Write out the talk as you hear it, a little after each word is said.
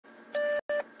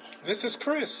This is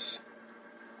Chris.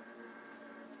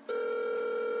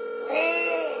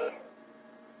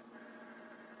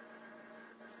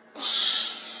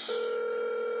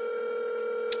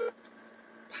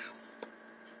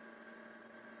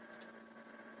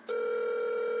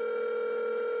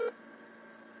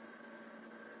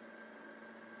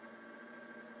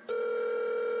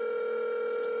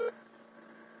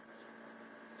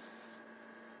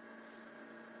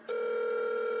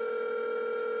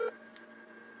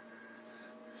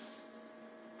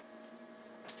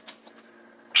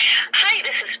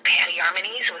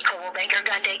 With Coldwell Banker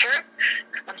Gundaker.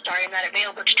 I'm sorry I'm not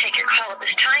available to take your call at this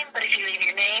time, but if you leave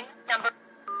your name, number...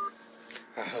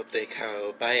 I hope they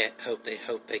call back. Hope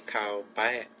they call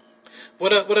back.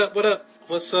 What up?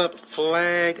 What's up,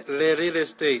 Flag Real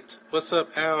Estate? What's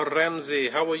up, Al Ramsey?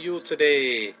 How are you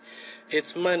today?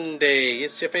 It's Monday.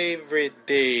 It's your favorite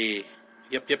day.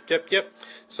 Yep.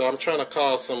 So I'm trying to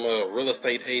call some real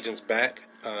estate agents back.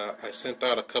 I sent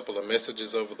out a couple of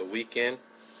messages over the weekend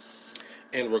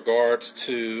in regards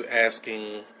to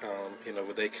asking,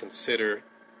 would they consider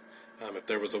if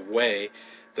there was a way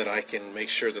that I can make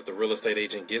sure that the real estate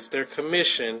agent gets their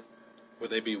commission, would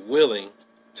they be willing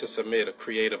to submit a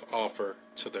creative offer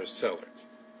to their seller?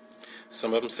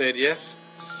 Some of them said yes.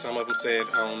 Some of them said,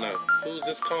 I don't know. Who's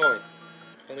this calling?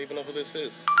 I don't even know who this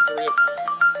is. Hurry up.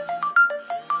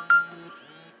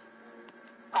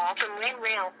 Call from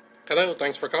Real. Hello,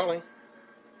 thanks for calling.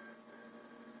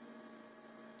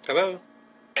 Hello?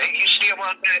 Hey, you still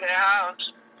want that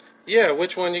house? Yeah,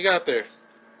 which one you got there?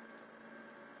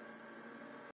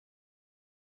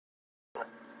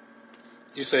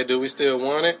 You say, do we still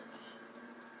want it?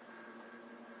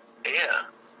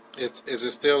 Yeah. Is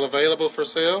it still available for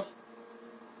sale?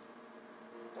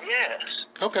 Yes.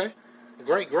 Okay.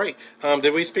 Great.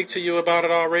 Did we speak to you about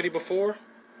it already before?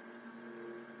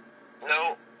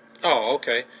 No. Oh,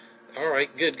 okay. All right,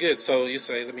 good. So you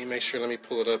say, let me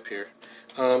pull it up here.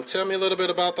 Tell me a little bit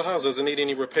about the house. Does it need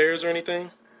any repairs or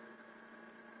anything?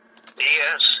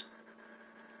 Yes.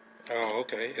 Oh,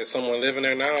 okay. Is someone living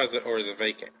there now, or is it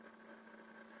vacant?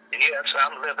 Yes,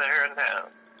 I'm living here now.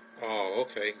 Oh,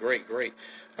 okay. Great.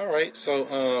 All right.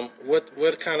 So,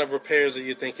 what kind of repairs do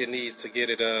you think it needs to get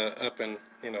it up and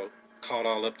caught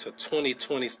all up to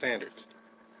 2020 standards?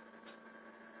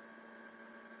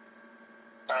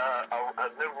 A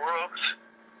new roof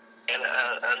and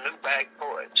a new back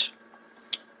porch.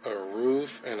 A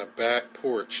roof and a back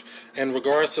porch. In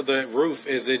regards to the roof,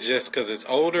 is it just because it's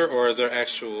older, or is there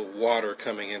actual water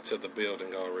coming into the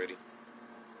building already?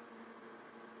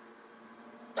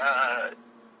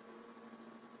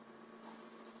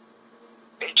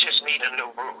 It just need a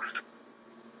new roof.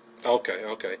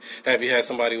 Okay. Have you had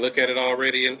somebody look at it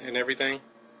already and everything?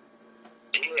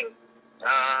 Yeah.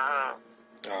 Oh,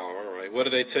 all right. What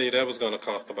did they tell you that was going to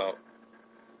cost about?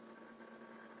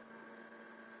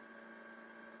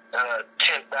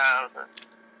 10,000.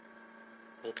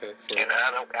 Okay. And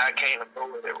I can't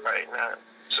afford it right now.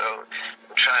 So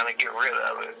I'm trying to get rid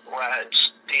of it while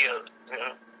it's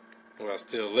still, Well,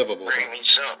 still livable. bring me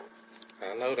something.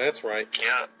 I know that's right.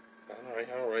 Yeah.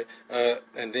 All right.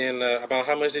 And then about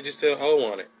how much did you still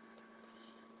owe on it?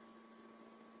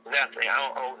 Nothing. I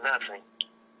don't owe nothing.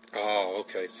 Oh,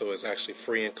 okay. So it's actually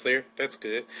free and clear. That's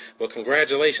good. Well,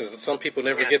 congratulations. Some people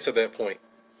never get to that point.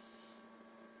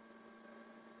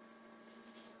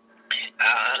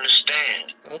 I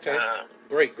understand. Okay.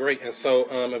 Great. And so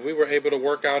if we were able to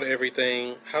work out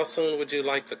everything, how soon would you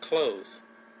like to close?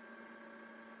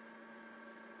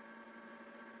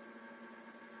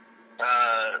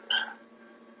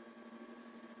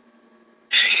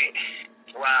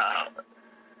 Wow.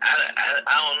 I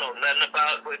don't know nothing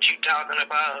about what you're talking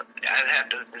about. I'd have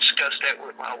to discuss that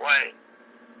with my wife.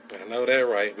 I know that,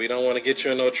 right? We don't want to get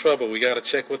you in no trouble. We got to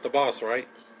check with the boss, right?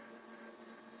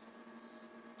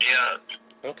 Yeah.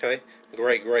 Okay.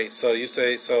 Great. So you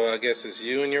say, I guess it's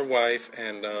you and your wife,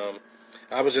 and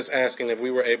I was just asking if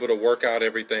we were able to work out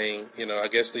everything. I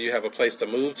guess, do you have a place to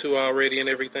move to already and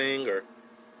everything, or?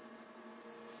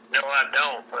 No, I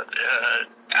don't, but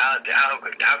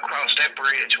I'll cross that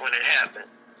bridge when it happens.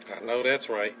 I know that's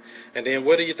right. And then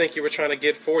what do you think you were trying to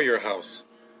get for your house?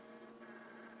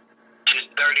 Just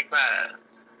 35.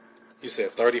 You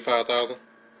said 35,000?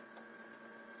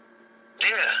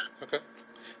 Yeah. Okay.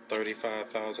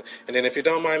 35,000. And then if you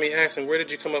don't mind me asking, where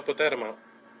did you come up with that amount?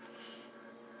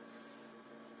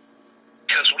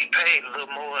 Because we paid a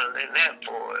little more than that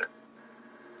for it.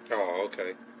 Oh,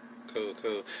 okay.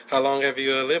 Cool. How long have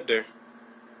you lived there?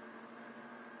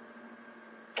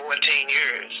 14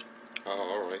 years. Oh,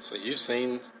 all right. So you've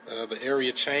seen the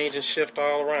area change and shift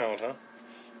all around, huh?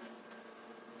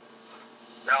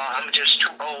 No, I'm just too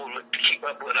old to keep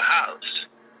up with a house.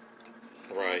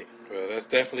 Right. Well, that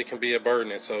definitely can be a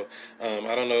burden. And so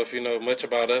I don't know if you know much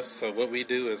about us. So what we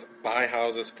do is buy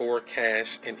houses for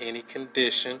cash in any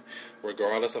condition,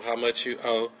 regardless of how much you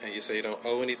owe. And you say you don't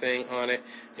owe anything on it,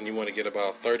 and you want to get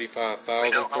about We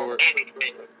 $35,000 don't own for it.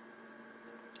 anything.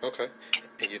 Okay.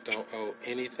 And you don't owe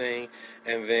anything.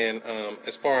 And then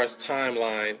as far as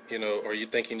timeline, are you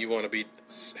thinking you want to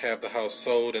have the house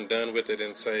sold and done with it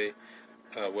in, say,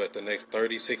 the next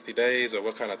 30, 60 days? Or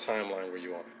what kind of timeline were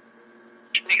you on?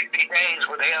 60 days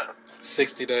whatever.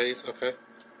 60 days? Okay.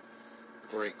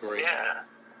 Great. Yeah.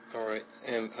 All right.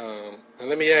 And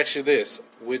let me ask you this.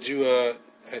 Would you,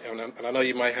 and I know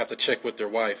you might have to check with your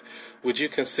wife, would you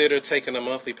consider taking a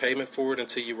monthly payment for it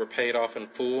until you were paid off in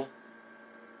full?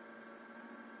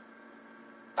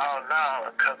 Oh,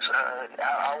 no, because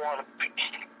I want to,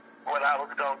 what I was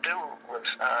going to do was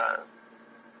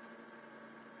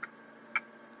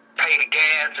pay the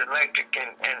gas, electric,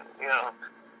 and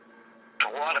the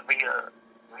water bill,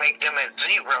 make them at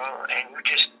zero, and you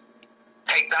just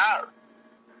take the house.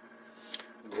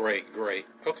 Great.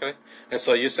 Okay. And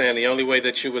so you're saying the only way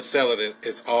that you would sell it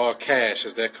is all cash,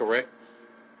 is that correct?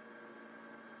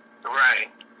 Right.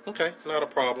 Okay, not a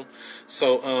problem.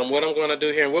 So what I'm going to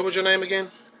do here, and what was your name again?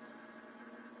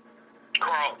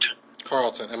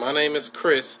 Carlton. And my name is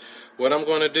Chris. What I'm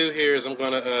going to do here is I'm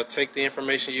going to take the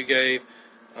information you gave.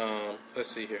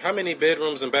 Let's see here. How many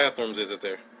bedrooms and bathrooms is it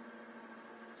there?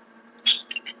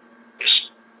 It's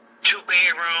 2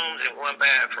 bedrooms and 1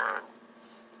 bathroom.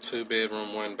 2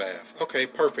 bedroom, 1 bath. Okay,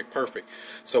 perfect.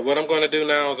 So what I'm going to do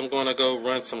now is I'm going to go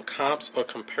run some comps or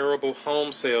comparable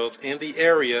home sales in the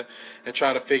area and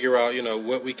try to figure out,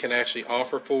 what we can actually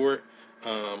offer for it.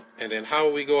 And then how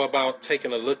will we go about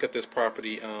taking a look at this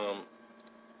property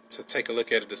to take a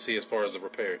look at it to see as far as the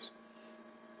repairs?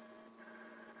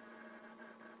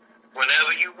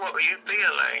 Whenever you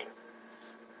feel like.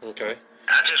 Okay.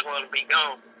 I just want to be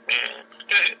gone, man.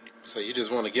 So you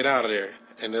just want to get out of there.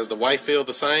 And does the wife feel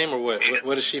the same, or what? Yeah.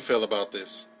 What does she feel about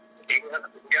this? Yeah,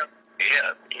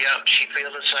 she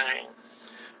feels the same.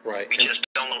 Right. We just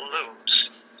don't lose.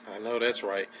 I know that's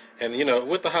right. And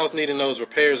with the house needing those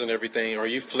repairs and everything, are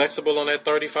you flexible on that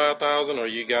 $35,000, or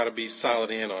you got to be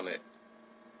solid in on that?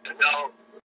 No.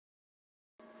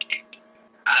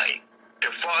 The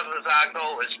farthest I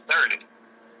go is 30.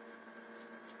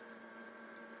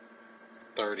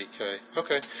 30K.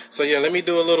 Okay. So yeah, let me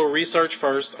do a little research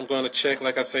first. I'm going to check,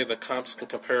 like I say, the comps and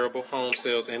comparable home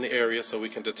sales in the area so we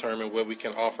can determine what we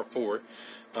can offer for it.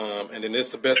 And then this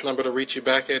is the best number to reach you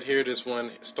back at here, this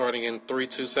one starting in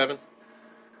 327?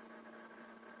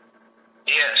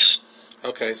 Yes.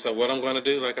 Okay, so what I'm going to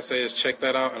do, like I say, is check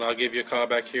that out, and I'll give you a call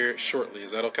back here shortly.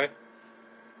 Is that okay?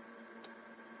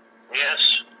 Yes.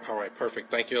 All right, perfect.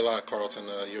 Thank you a lot, Carlton.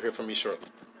 You'll hear from me shortly.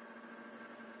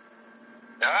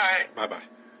 All right. Bye-bye.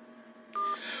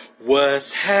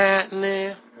 What's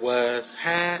happening? What's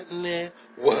happening?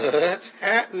 What's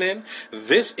happening?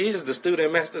 This is the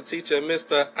student master teacher,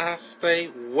 Mr. I Stay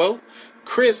Woke,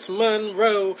 Chris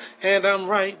Monroe, and I'm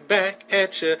right back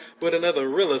at you with another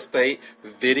real estate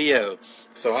video.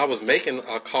 So I was making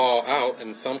a call out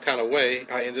in some kind of way.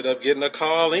 I ended up getting a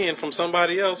call in from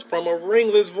somebody else from a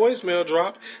ringless voicemail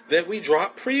drop that we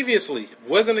dropped previously.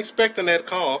 Wasn't expecting that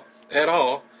call at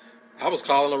all. I was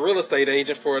calling a real estate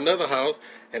agent for another house,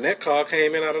 and that call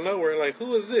came in out of nowhere. Like,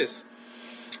 who is this?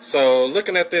 So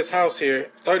looking at this house here,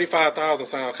 $35,000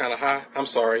 sound kind of high. I'm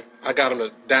sorry. I got him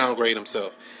to downgrade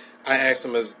himself. I asked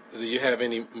him, do you have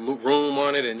any room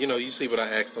on it? And, you see what I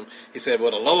asked him. He said,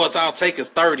 well, the lowest I'll take is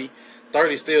 30.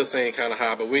 30 still saying kind of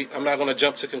high, but I'm not going to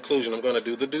jump to conclusion. I'm going to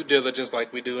do the due diligence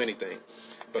like we do anything.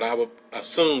 But I would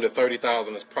assume that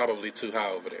 30,000 is probably too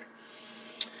high over there.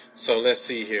 So let's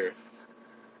see here.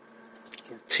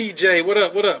 TJ, what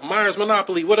up, what up? Myers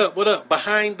Monopoly, what up, what up?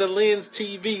 Behind the Lens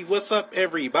TV, what's up,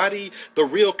 everybody? The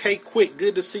Real K Quick,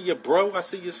 good to see you, bro. I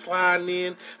see you sliding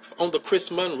in on the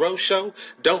Chris Monroe Show.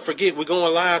 Don't forget, we're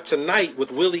going live tonight with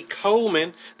Willie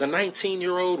Coleman, the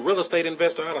 19-year-old real estate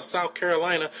investor out of South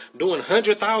Carolina, doing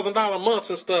 $100,000 months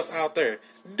and stuff out there.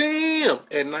 Damn!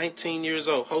 At 19 years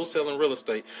old, wholesaling real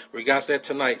estate. We got that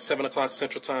tonight, 7 o'clock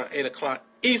Central Time, 8 o'clock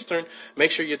Eastern. Make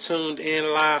sure you're tuned in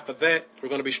live for that. We're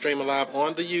going to be streaming live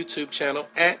on the YouTube channel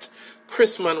at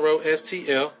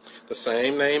ChrisMonroeSTL. The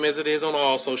same name as it is on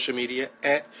all social media,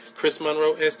 at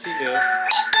ChrisMonroeSTL.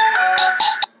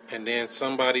 And then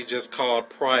somebody just called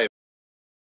private.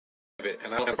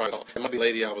 And I don't have private call. It might be the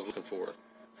lady I was looking for.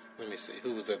 Let me see.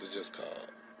 Who was that just called?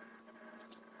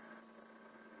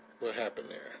 What happened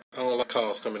there? I don't like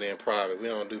calls coming in private. We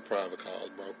don't do private calls,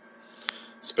 bro.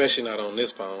 Especially not on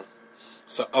this phone.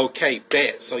 So, okay,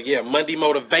 bet. So, yeah, Monday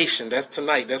Motivation. That's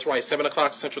tonight. That's right, 7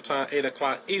 o'clock Central Time, 8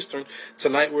 o'clock Eastern.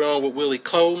 Tonight we're on with Willie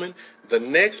Coleman. The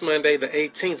next Monday, the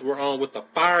 18th, we're on with the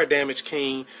Fire Damage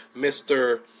King,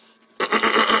 Mr.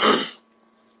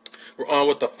 We're on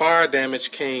with the Fire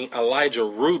Damage King, Elijah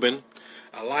Rubin.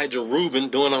 Elijah Rubin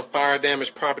doing on fire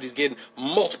damage properties, getting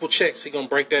multiple checks. He's going to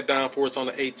break that down for us on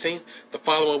the 18th. The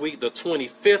following week, the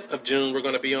 25th of June, we're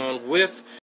going to be on with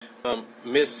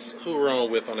Miss, who we're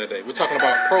on with on that day? We're talking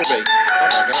about probate. Oh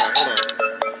my God, hold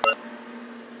on.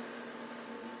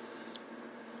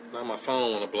 Now my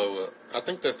phone want to blow up. I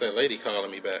think that's that lady calling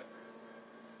me back.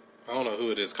 I don't know who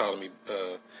it is calling me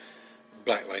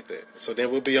black like that. So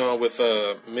then we'll be on with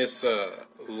Miss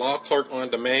Law Clerk on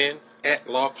Demand, at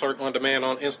Law Clerk on Demand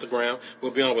on Instagram.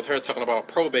 We'll be on with her talking about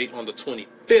probate on the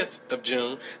 25th of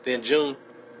June. Then the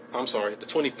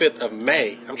 25th of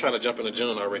May. I'm trying to jump into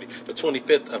June already. The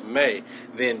 25th of May.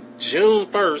 Then June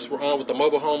 1st, we're on with the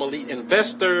Mobile Home Elite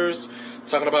Investors,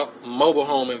 talking about mobile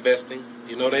home investing.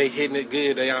 You know, they hitting it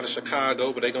good. They out of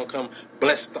Chicago, but they going to come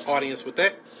bless the audience with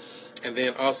that. And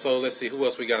then also, let's see, who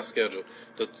else we got scheduled?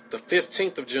 The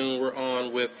 15th of June, we're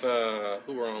on with,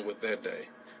 who we're on with that day?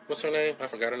 What's her name? I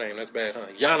forgot her name. That's bad, huh?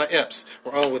 Yana Epps.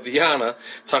 We're on with Yana,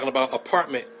 talking about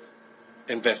apartment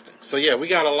investing. So, yeah, we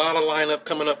got a lot of lineup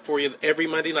coming up for you every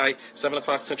Monday night, 7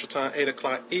 o'clock Central Time, 8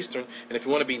 o'clock Eastern. And if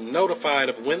you want to be notified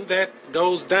of when that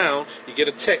goes down, you get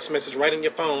a text message right in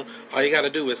your phone. All you got to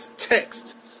do is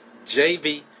text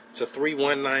JV to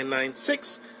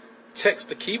 31996. Text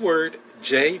the keyword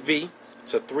JV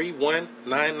to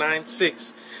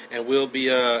 31996, and we'll be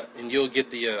and you'll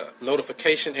get the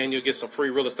notification, and you'll get some free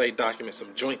real estate documents,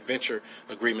 some joint venture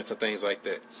agreements and things like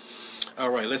that. All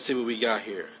right, let's see what we got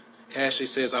here. Ashley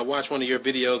says, I watched one of your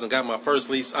videos and got my first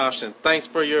lease option. Thanks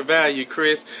for your value,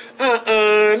 Chris.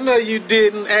 No you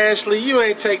didn't, Ashley. You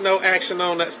ain't take no action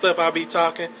on that stuff I be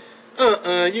talking.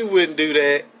 You wouldn't do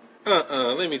that.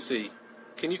 Let me see.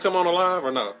 Can you come on live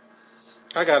or no?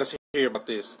 I gotta hear about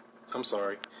this. I'm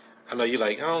sorry. I know you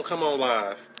like, I don't come on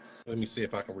live. Let me see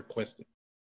if I can request it.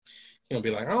 You're gonna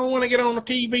be like, I don't want to get on the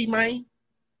TV, man.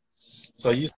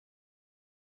 So you,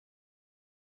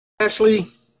 Ashley.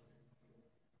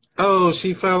 Oh,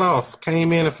 she fell off.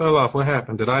 Came in and fell off. What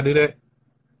happened? Did I do that?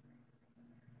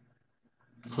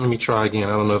 Let me try again.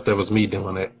 I don't know if that was me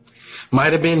doing that.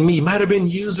 Might have been me. Might have been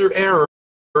user error.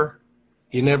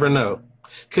 You never know.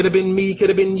 Could have been me. Could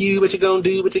have been you. What you gonna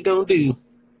do? What you gonna do?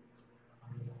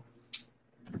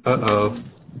 Uh-oh.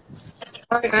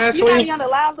 Hi, Ashley. You got me on the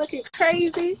live looking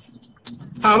crazy.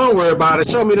 Oh, don't worry about it.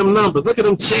 Show me them numbers. Look at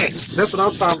them checks. That's what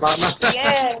I'm talking about now.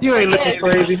 Yes. You ain't looking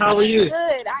crazy. How are you?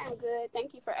 Good. I am good.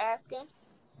 Thank you for asking.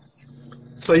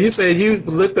 So you said you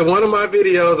looked at one of my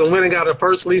videos and went and got a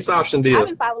first lease option deal. I've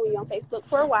been following you on Facebook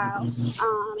for a while,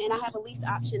 and I have a lease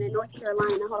option in North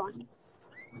Carolina. Hold on.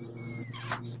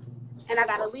 And I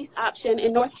got a lease option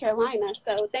in North Carolina.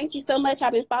 So thank you so much.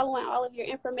 I've been following all of your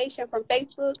information from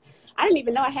Facebook. I didn't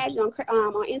even know I had you on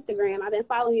Instagram. I've been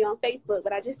following you on Facebook,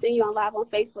 but I just seen you on live on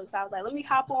Facebook. So I was like, let me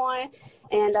hop on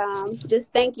and just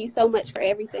thank you so much for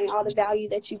everything, all the value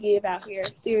that you give out here.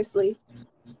 Seriously.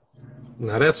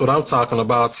 Now that's what I'm talking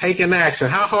about. Taking action.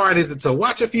 How hard is it to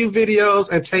watch a few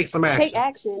videos and take some action? Take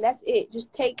action. That's it.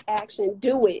 Just take action.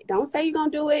 Do it. Don't say you're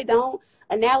going to do it. Don't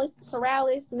analysis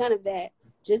paralysis. None of that.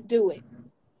 Just do it.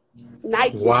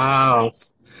 Nike. Wow.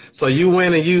 So you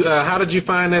went and you, how did you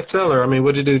find that seller? I mean,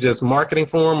 what did you do? Just marketing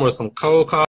for them or some cold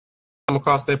call come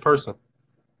across that person?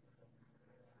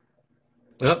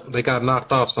 Yep, they got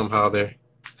knocked off somehow there.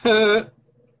 Let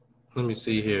me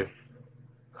see here.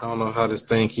 I don't know how this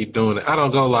thing keep doing it. I don't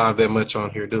go live that much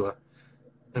on here, do I?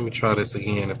 Let me try this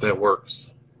again if that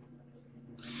works.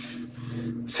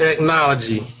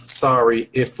 Technology. Sorry,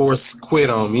 it forced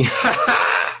quit on me.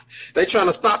 They trying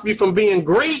to stop you from being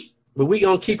great, but we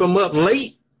gonna keep them up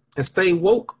late and stay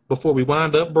woke before we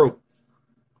wind up broke.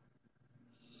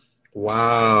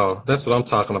 Wow, that's what I'm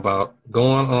talking about.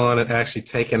 Going on and actually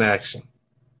taking action.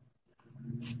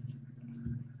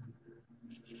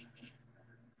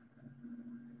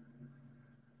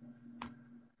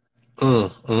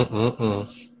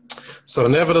 So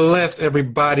nevertheless,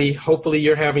 everybody, hopefully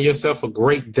you're having yourself a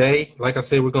great day. Like I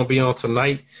said, we're going to be on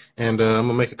tonight, and I'm going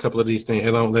to make a couple of these things.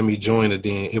 It don't let me join it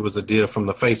then. It was a deal from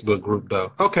the Facebook group,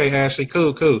 though. Okay, Ashley,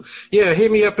 cool. Yeah, hit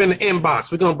me up in the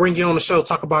inbox. We're going to bring you on the show,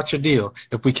 talk about your deal,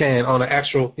 if we can, on the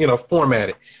actual, format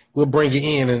it. We'll bring you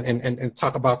in and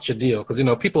talk about your deal. Because,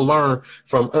 people learn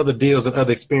from other deals and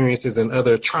other experiences and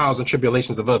other trials and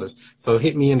tribulations of others. So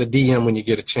hit me in the DM when you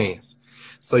get a chance.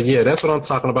 So, yeah, that's what I'm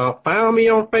talking about. Found me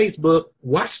on Facebook,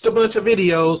 watched a bunch of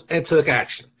videos, and took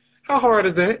action. How hard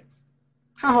is that?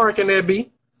 How hard can that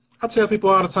be? I tell people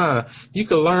all the time, you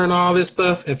can learn all this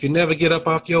stuff if you never get up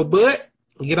off your butt,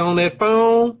 get on that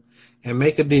phone, and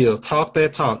make a deal. Talk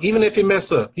that talk. Even if you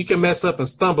mess up, you can mess up and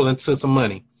stumble into some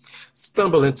money,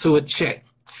 stumble into a check,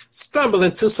 stumble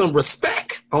into some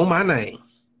respect on my name.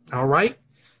 All right?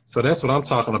 So that's what I'm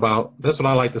talking about. That's what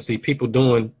I like to see, people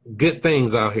doing good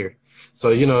things out here.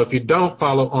 So, if you don't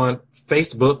follow on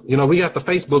Facebook, we got the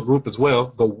Facebook group as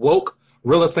well, the Woke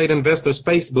Real Estate Investors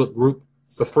Facebook group.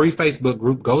 It's a free Facebook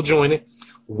group. Go join it.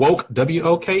 Woke,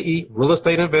 W-O-K-E, Real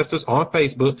Estate Investors on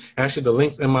Facebook. Actually, the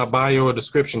link's in my bio or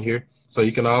description here. So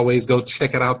you can always go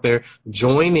check it out there.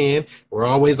 Join in. We're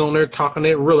always on there talking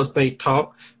that real estate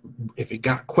talk. If you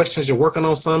got questions, you're working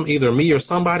on some, either me or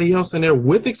somebody else in there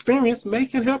with experience,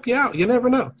 can help you out. You never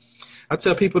know. I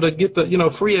tell people to get the,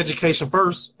 free education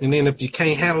first. And then if you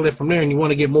can't handle it from there and you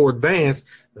want to get more advanced,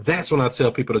 that's when I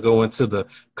tell people to go into the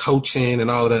coaching and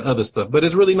all of that other stuff. But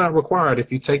it's really not required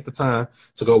if you take the time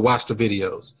to go watch the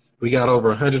videos. We got over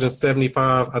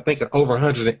 175, I think over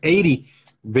 180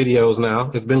 videos now.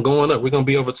 It's been going up. We're going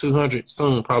to be over 200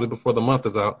 soon, probably before the month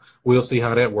is out. We'll see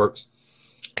how that works.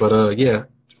 But yeah,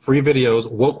 free videos,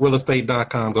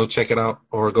 wokerealestate.com. Go check it out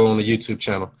or go on the YouTube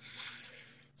channel.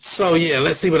 So yeah,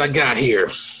 let's see what I got here.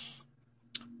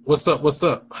 What's up? What's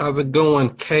up? How's it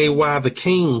going? KY the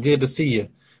King, good to see you.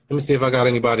 Let me see if I got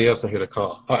anybody else in here to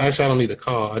call. Oh, actually, I don't need to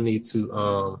call. I need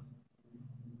to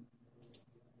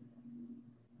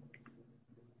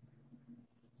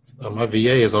my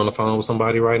VA is on the phone with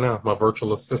somebody right now, my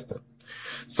virtual assistant.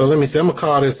 So let me see. I'm gonna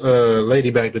call this lady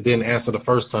back that didn't answer the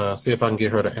first time. See if I can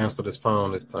get her to answer this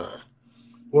phone this time.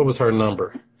 What was her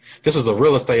number? This was a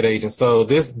real estate agent. So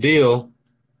this deal,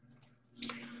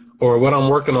 or what I'm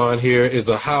working on here, is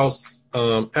a house.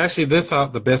 Actually, this house,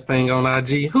 the best thing on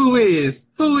IG. Who is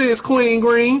Queen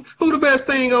Green? Who the best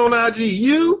thing on IG?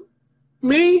 You?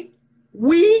 Me?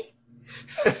 We?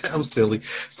 I'm silly.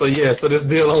 So yeah, so this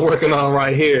deal I'm working on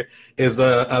right here is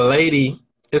a lady.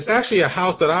 It's actually a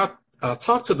house that I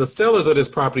talked to the sellers of this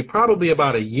property probably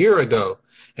about a year ago.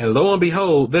 And lo and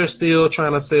behold, they're still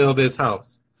trying to sell this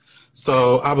house.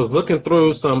 So I was looking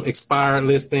through some expired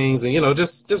listings and,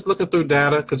 just looking through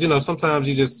data because, sometimes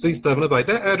you just see stuff and it's like,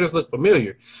 that address looked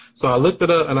familiar. So I looked it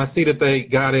up and I see that they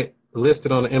got it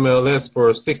listed on the MLS for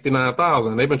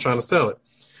 $69,000. They've been trying to sell it.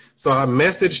 So I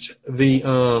messaged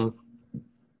the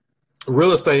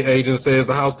real estate agent, says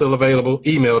the house still available,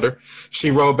 emailed her. She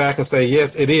wrote back and said,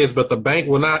 yes, it is, but the bank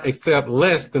will not accept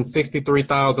less than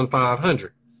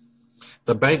 $63,500.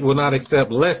 The bank will not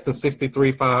accept less than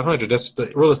 $63,500. That's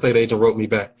what the real estate agent wrote me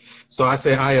back. So I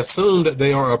said, I assume that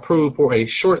they are approved for a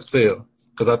short sale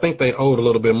because I think they owed a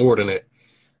little bit more than that.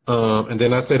 And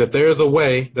then I said, if there is a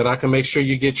way that I can make sure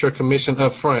you get your commission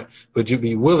up front, would you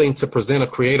be willing to present a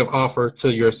creative offer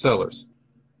to your sellers?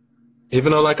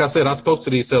 Even though, like I said, I spoke to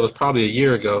these sellers probably a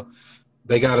year ago,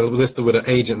 they got it listed with an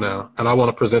agent now, and I want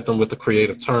to present them with the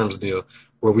creative terms deal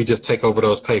where we just take over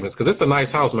those payments. Because it's a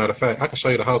nice house, matter of fact. I can show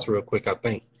you the house real quick, I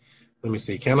think. Let me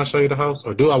see. Can I show you the house,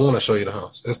 or do I want to show you the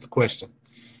house? That's the question.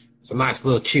 It's a nice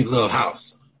little cute little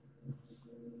house.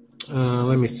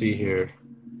 Let me see here.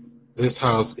 This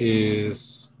house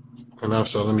is, and I'll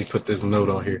show, let me put this note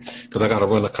on here because I got to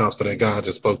run the comps for that guy I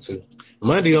just spoke to.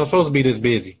 Monday, I'm supposed to be this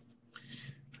busy.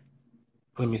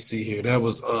 Let me see here. That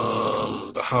was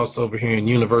the house over here in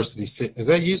University City. Is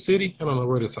that U City? I don't know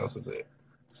where this house is at.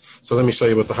 So let me show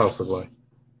you what the house looks like.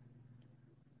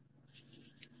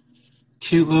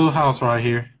 Cute little house right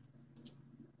here.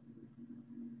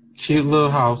 Cute little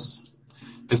house.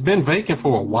 It's been vacant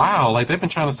for a while. Like, they've been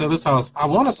trying to sell this house, I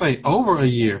want to say over a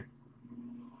year.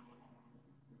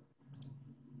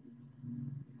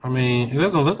 I mean, it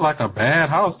doesn't look like a bad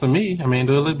house to me. I mean,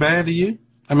 do it look bad to you?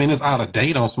 I mean, it's out of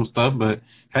date on some stuff, but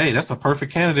hey, that's a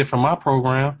perfect candidate for my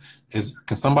program.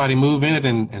 Can somebody move in it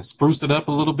and spruce it up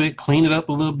a little bit, clean it up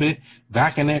a little bit,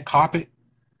 vacuum that carpet?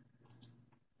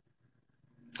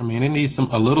 I mean, it needs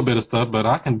a little bit of stuff, but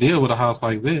I can deal with a house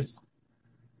like this.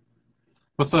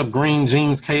 What's up, Green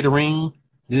Jeans Catering?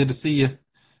 Good to see you.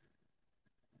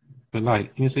 But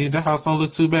like, you see, that house don't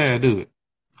look too bad, do it?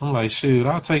 I'm like, shoot,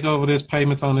 I'll take over this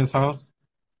payments on this house.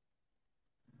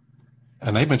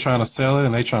 And they've been trying to sell it,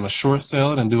 and they trying to short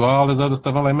sell it and do all this other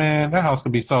stuff. I'm like, man, that house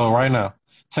could be sold right now.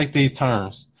 Take these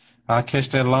terms. I'll catch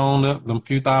that loan up, them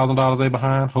few $1,000s they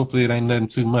behind. Hopefully it ain't nothing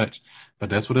too much.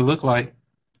 But that's what it looked like.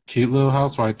 Cute little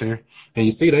house right there. And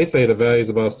you see, they say the value is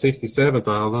about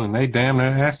 $67,000, and they damn near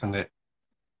asking that.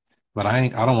 But I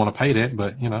don't want to pay that.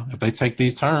 But, if they take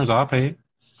these terms, I'll pay it.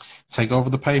 Take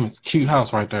over the payments. Cute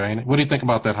house right there, ain't it? What do you think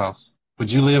about that house?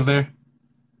 Would you live there?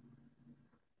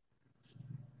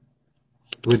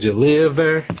 Would you live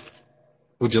there?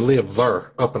 Would you live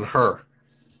there, up in her?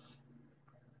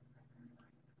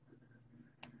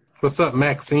 What's up,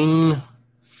 Maxine?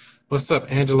 What's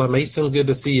up, Angela Mason? Good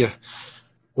to see you.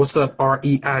 What's up,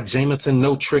 REI Jameson?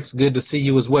 No Tricks. Good to see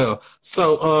you as well.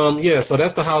 So, yeah, so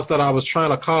that's the house that I was trying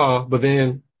to call, but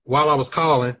then while I was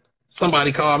calling,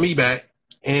 somebody called me back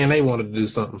and they wanted to do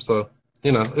something. So,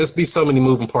 you know, there's be so many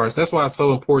moving parts. That's why it's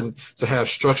so important to have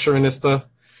structure in this stuff.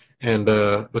 And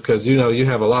because, you know, you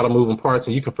have a lot of moving parts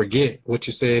and you can forget what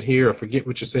you said here or forget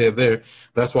what you said there.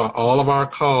 That's why all of our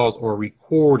calls are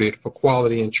recorded for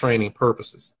quality and training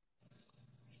purposes.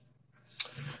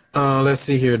 Let's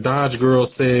see here. Dodge Girl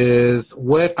says,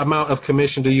 what amount of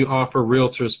commission do you offer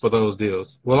realtors for those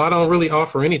deals? Well, I don't really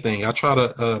offer anything. I try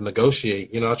to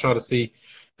negotiate. You know, I try to see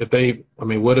if they, I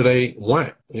mean, what do they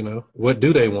want? You know, what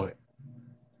do they want?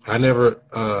 I never,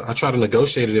 I try to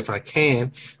negotiate it if I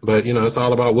can, but, you know, it's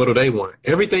all about what do they want.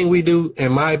 Everything we do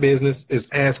in my business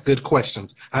is ask good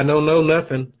questions. I know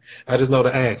nothing. I just know to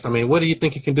ask. I mean, what do you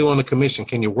think you can do on the commission?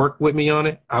 Can you work with me on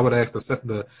it? I would ask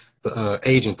the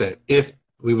agent that if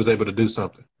we was able to do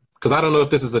something, because I don't know if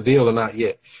this is a deal or not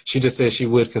yet. She just said she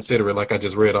would consider it, like I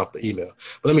just read off the email.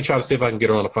 But let me try to see if I can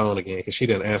get her on the phone again, because she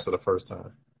didn't answer the first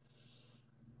time.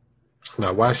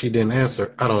 Now, why she didn't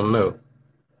answer, I don't know.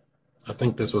 I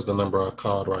think this was the number I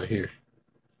called right here.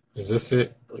 Is this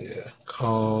it? Yeah.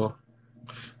 Call,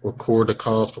 record the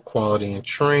calls for quality and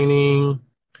training.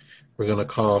 We're going to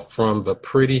call from the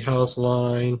Pretty House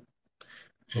line.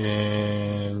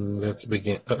 And let's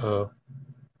begin. Uh-oh.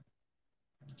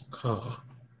 Call.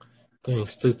 Dang,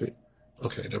 stupid.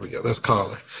 Okay, there we go. Let's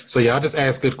call her. So, yeah, I just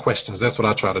ask good questions. That's what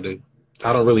I try to do.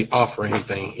 I don't really offer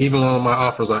anything. Even on my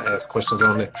offers, I ask questions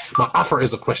on it. My offer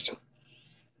is a question.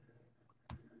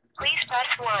 Please press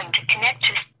 1 to connect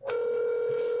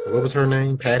to... What was her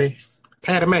name? Patty?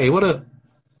 Patty Mae, what up?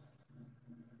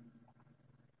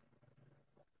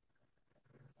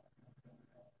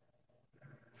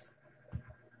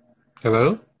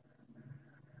 Hello?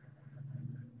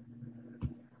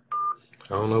 I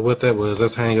don't know what that was.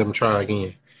 Let's hang up and try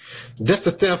again. Just a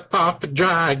step off and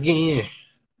try again.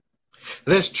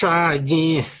 Let's try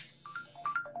again.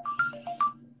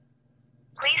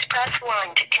 Please press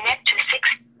 1 to connect to 6...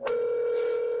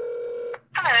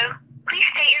 Hello. Please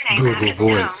state your name Google after the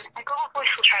Voice. tone, and Google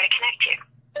Voice will try to connect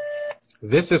you.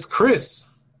 This is Chris.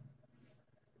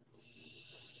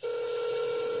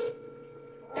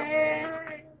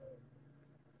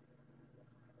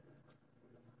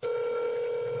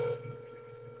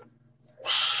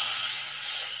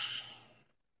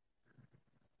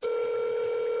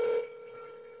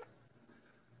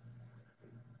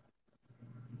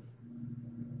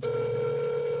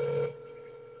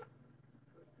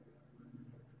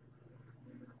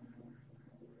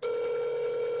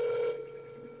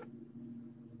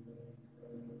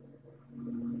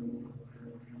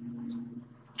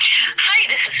 Hi,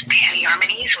 this is Patty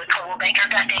Arminies with Coldwell Banker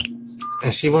Gundy.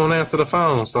 And she won't answer the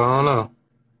phone, so I don't know.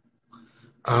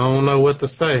 I don't know what to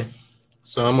say.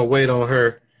 So I'm going to wait on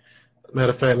her.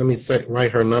 Matter of fact, let me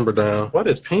write her number down. What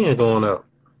is pen going up?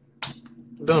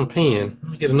 Done pen.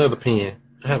 Let me get another pen.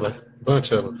 I have a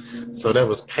bunch of them. So that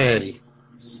was Patty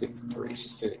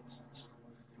 636.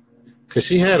 Because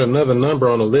she had another number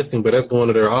on the listing, but that's going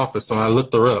to their office, so I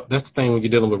looked her up. That's the thing when you're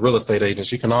dealing with real estate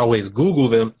agents. You can always Google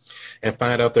them and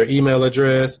find out their email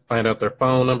address, find out their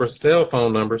phone number, cell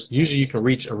phone numbers. Usually you can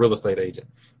reach a real estate agent,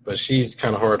 but she's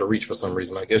kind of hard to reach for some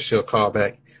reason. I guess she'll call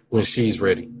back when she's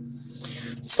ready.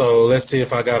 So let's see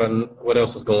if I got what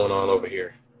else is going on over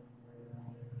here.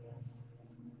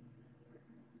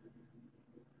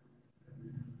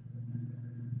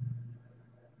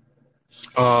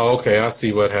 Oh, okay. I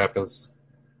see what happens.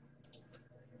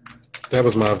 That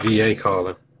was my VA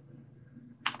calling.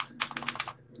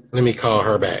 Let me call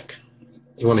her back.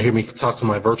 You want to hear me talk to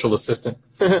my virtual assistant?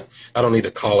 I don't need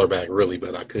to call her back, really,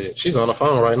 but I could. She's on the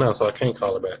phone right now, so I can't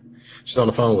call her back. She's on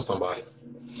the phone with somebody.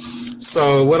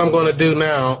 So what I'm going to do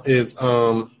now is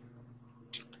let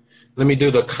me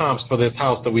do the comps for this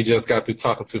house that we just got through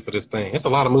talking to for this thing. It's a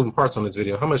lot of moving parts on this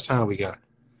video. How much time we got?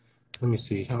 Let me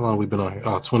see. How long have we been on here?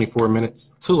 Oh, 24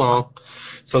 minutes. Too long.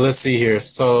 So let's see here.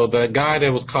 So the guy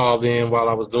that was called in while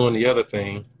I was doing the other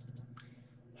thing,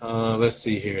 let's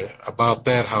see here. About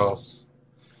that house,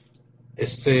 it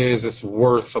says it's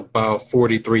worth about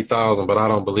 $43,000, but I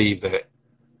don't believe that.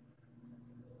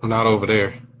 Not over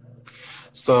there.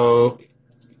 So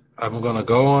I'm going to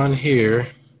go on here.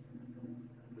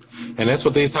 And that's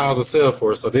what these houses sell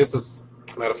for. So this is,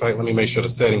 matter of fact, let me make sure the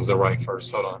settings are right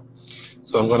first. Hold on.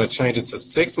 So I'm going to change it to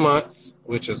 6 months,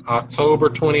 which is October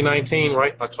 2019,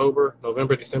 right? October,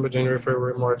 November, December, January,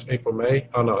 February, March, April, May.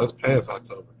 Oh, no, that's past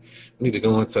October. I need to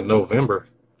go into November.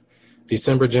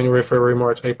 December, January, February,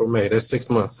 March, April, May. That's 6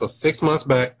 months. So 6 months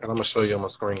back, and I'm going to show you on my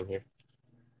screen here.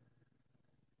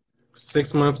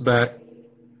 6 months back,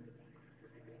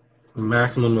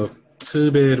 maximum of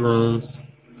 2 bedrooms,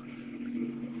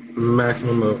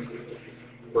 maximum of,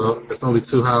 well, it's only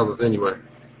 2 houses anyway.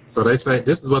 So they say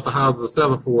this is what the houses are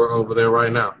selling for over there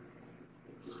right now.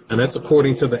 And that's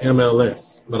according to the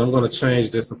MLS. But I'm going to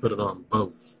change this and put it on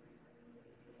both.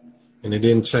 And it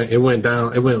didn't change. It went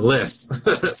down. It went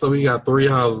less. So we got 3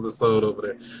 houses that sold over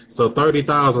there. So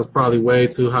 30,000 is probably way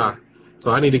too high.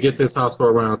 So I need to get this house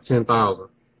for around 10,000.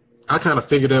 I kind of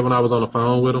figured that when I was on the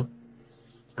phone with him.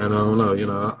 And I don't know, you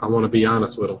know, I want to be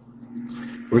honest with him.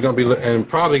 We're going to be, and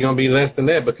probably going to be less than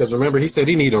that because remember, he said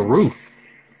he need a roof.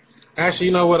 Actually,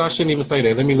 you know what? I shouldn't even say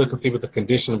that. Let me look and see what the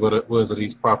condition of it was of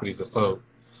these properties that sold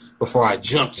before I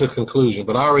jump to conclusion.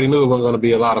 But I already knew it wasn't going to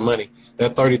be a lot of money.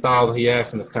 That 30,000 he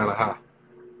asking is kind of high.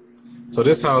 So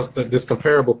this house, this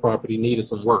comparable property needed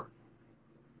some work.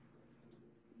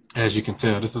 As you can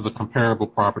tell, this is a comparable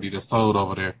property that sold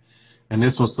over there. And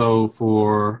this one sold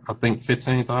for, I think,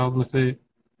 15,000, it said.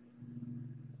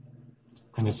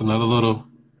 And it's another little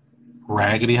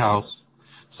raggedy house.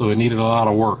 So it needed a lot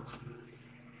of work.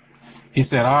 He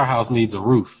said our house needs a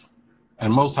roof.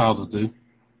 And most houses do.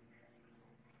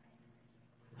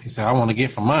 He said, I want to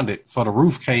get from under it for the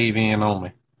roof cave in on me.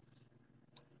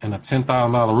 And a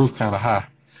 $10,000 roof kind of high.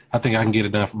 I think I can get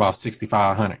it done for about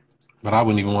 $6,500. But I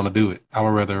wouldn't even want to do it. I would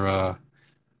rather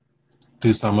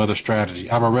do some other strategy.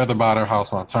 I would rather buy their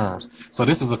house on terms. So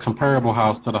this is a comparable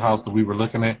house to the house that we were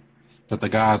looking at, that the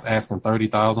guy's asking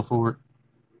 $30,000 for it.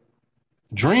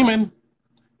 Dreaming,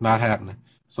 not happening.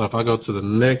 So if I go to the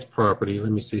next property,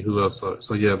 let me see who else sold.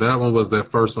 So yeah, that one was that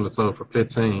first one that sold for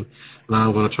 15. Now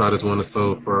I'm going to try this one that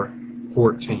sold for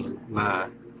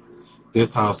 14.9.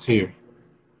 This house here,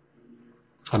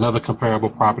 another comparable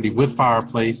property with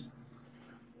fireplace.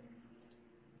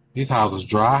 These houses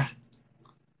dry.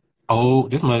 Oh,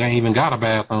 this mug ain't even got a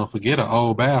bathroom. Forget an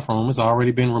old bathroom. It's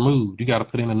already been removed. You got to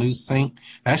put in a new sink.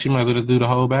 Actually, might as well just do the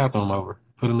whole bathroom over.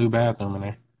 Put a new bathroom in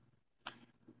there.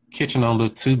 Kitchen don't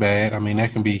look too bad. I mean,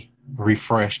 that can be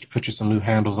refreshed. Put you some new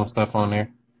handles and stuff on there.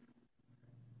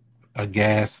 A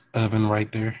gas oven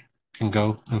right there can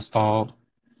go installed.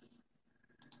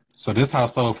 So this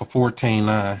house sold for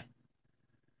 $14.9.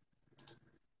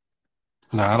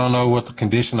 Now, I don't know what the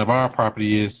condition of our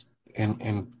property is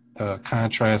in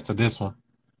contrast to this one.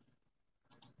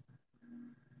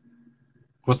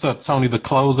 What's up, Tony the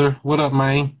Closer? What up,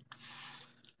 man?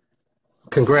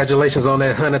 Congratulations on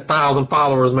that 100,000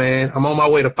 followers, man. I'm on my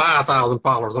way to 5,000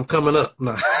 followers. I'm coming up.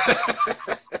 No.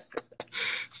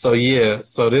 So yeah,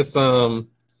 so this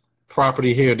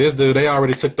property here, this dude, they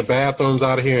already took the bathrooms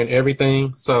out of here and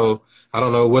everything. So I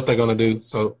don't know what they're gonna do.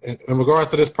 So in regards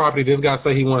to this property, this guy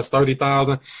say he wants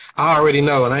 30,000. I already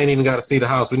know, and I ain't even got to see the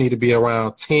house. We need to be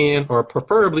around 10 or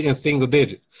preferably in single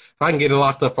digits. If I can get it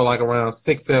locked up for like around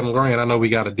 6-7 grand, I know we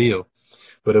got a deal.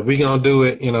 But if we gonna do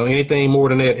it, you know, anything more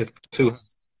than that is too.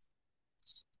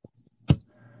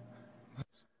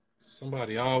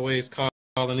 Somebody always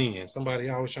calling in. Somebody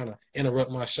always trying to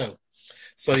interrupt my show.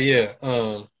 So yeah,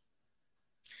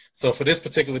 so for this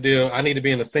particular deal, I need to be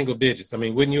in the single digits. I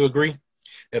mean, wouldn't you agree?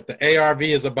 If the ARV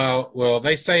is about, well,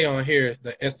 they say on here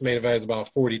the estimated value is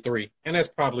about 43, and that's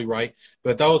probably right.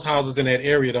 But those houses in that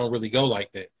area don't really go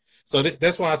like that. So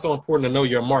that's why it's so important to know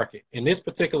your market. In this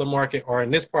particular market or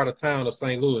in this part of town of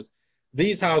St. Louis,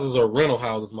 these houses are rental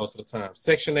houses most of the time.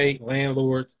 Section 8,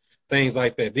 landlords, things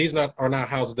like that. These are not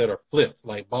houses that are flipped,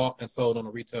 like bought and sold on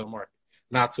the retail market.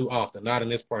 Not too often, not in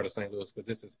this part of St. Louis, because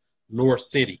this is North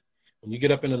City. When you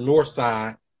get up in the north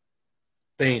side,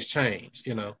 things change,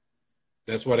 you know.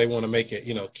 That's where they want to make it,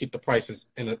 you know, keep the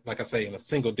prices, in like I say, in a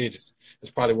single digits.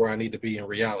 It's probably where I need to be in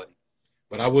reality.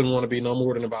 But I wouldn't want to be no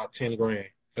more than about 10 grand.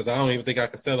 Because I don't even think I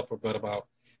could sell it for but about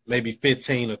maybe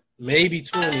 15 or maybe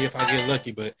 20 if I get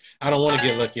lucky. But I don't want to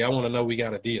get lucky. I want to know we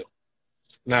got a deal.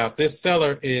 Now, if this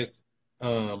seller is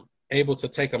able to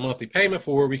take a monthly payment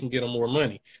for it, we can get them more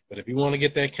money. But if you want to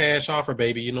get that cash offer,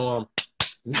 baby, you know,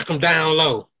 knock them down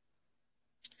low.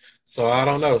 So I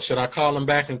don't know. Should I call them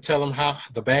back and tell them how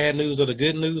the bad news or the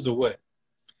good news or what?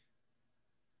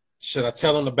 Should I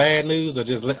tell them the bad news or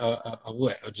just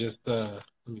what? Or just let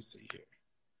me see here.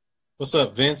 What's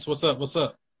up, Vince? What's up? What's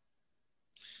up?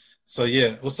 So,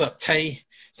 yeah, what's up, Tay?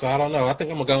 So, I don't know. I think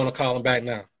I'm going to go on and call him back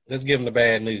now. Let's give him the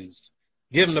bad news.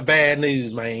 Give him the bad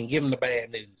news, man. Give him the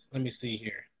bad news. Let me see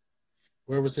here.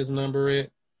 Where was his number at?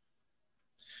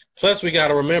 Plus, we got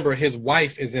to remember his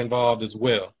wife is involved as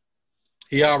well.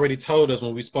 He already told us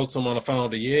when we spoke to him on the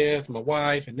phone that, yeah, it's my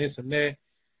wife and this and that.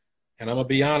 And I'm going to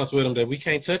be honest with him that we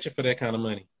can't touch it for that kind of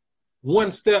money.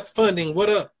 One-step funding, what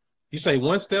up? You say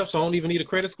one step, so I don't even need a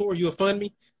credit score? You will fund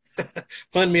me?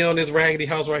 Fund me on this raggedy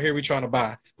house right here we trying to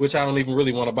buy, which I don't even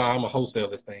really want to buy. I'm a wholesale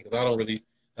this thing because I don't really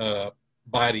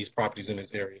buy these properties in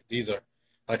this area. These are,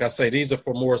 like I say, these are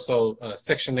for more so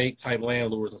Section 8 type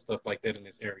landlords and stuff like that in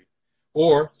this area.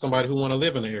 Or somebody who want to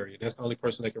live in the area. That's the only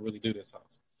person that can really do this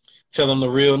house. Tell them the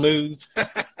real news.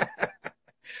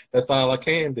 That's all I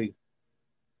can do.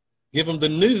 Give them the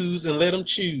news and let them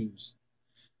choose.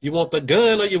 You want the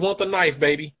gun or you want the knife,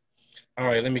 baby? All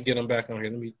right, let me get them back on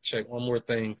here. Let me check one more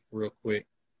thing real quick.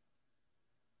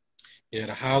 Yeah,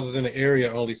 the houses in the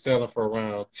area are only selling for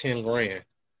around 10 grand.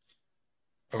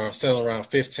 Or selling around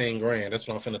 15 grand. That's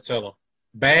what I'm finna tell them.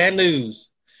 Bad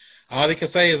news. All they can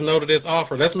say is no to this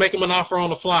offer. Let's make them an offer on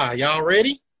the fly. Y'all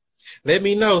ready? Let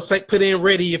me know. Say, put in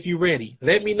ready if you're ready.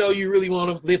 Let me know you really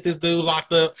want to get this dude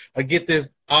locked up or get this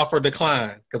offer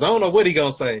declined. Because I don't know what he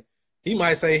going to say. He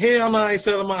might say, hell no, I ain't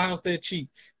selling my house that cheap.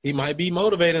 He might be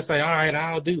motivated and say, all right,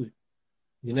 I'll do it.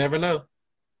 You never know.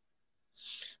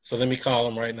 So let me call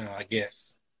him right now, I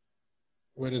guess.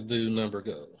 Where does dude number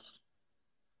go?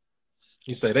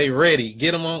 You say, they ready.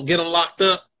 Get them on, get them locked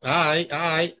up. All right, all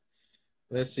right.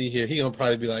 Let's see here. He going to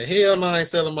probably be like, hell no, I ain't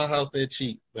selling my house that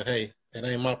cheap. But hey, it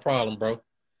ain't my problem, bro.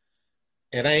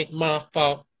 It ain't my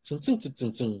fault.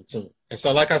 And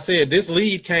so, like I said, this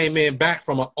lead came in back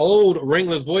from an old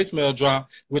Ringless voicemail drop,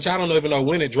 which I don't even know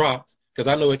when it dropped, because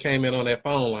I know it came in on that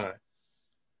phone line.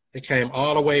 It came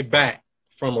all the way back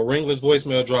from a Ringless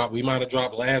voicemail drop. We might have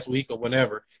dropped last week or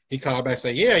whenever. He called back and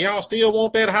said, yeah, y'all still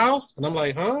want that house? And I'm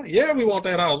like, huh? Yeah, we want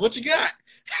that house. What you got?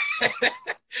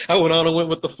 I went on and went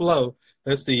with the flow.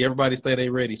 Let's see. Everybody say they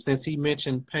ready. Since he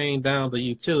mentioned paying down the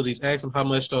utilities, ask him how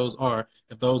much those are.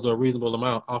 If those are a reasonable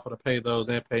amount, offer to pay those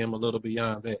and pay him a little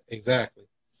beyond that. Exactly.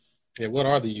 Yeah, what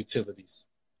are the utilities?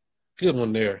 Good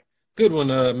one there. Good one,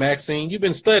 Maxine. You've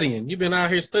been studying. You've been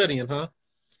out here studying, huh?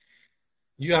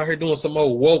 You out here doing some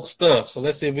old woke stuff. So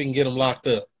let's see if we can get him locked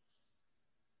up.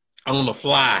 On the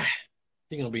fly.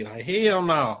 He going to be like, hell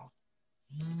no.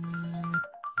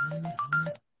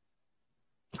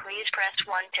 Please press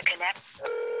 1 to connect.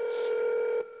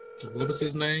 What was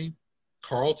his name?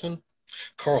 Carlton?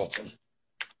 Carlton.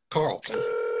 Carlton.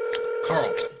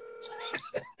 Carlton.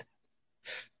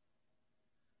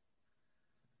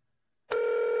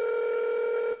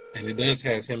 And it does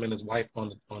have him and his wife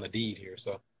on a deed here,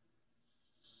 so.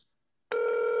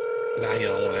 Now he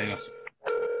don't want to answer.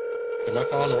 Am I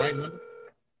calling the right number?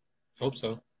 Hope so.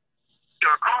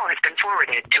 Your call has been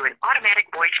forwarded to an automatic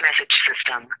voice message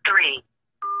system. 3.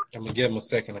 I'm going to give him a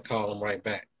second to call him right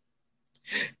back.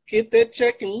 Get that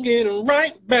check and get him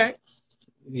right back.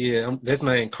 Yeah, that's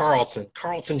name Carlton.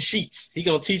 Carlton Sheets. He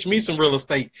going to teach me some real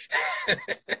estate.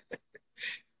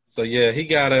 So, yeah, he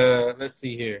got let's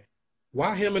see here.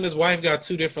 Why him and his wife got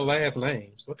 2 different last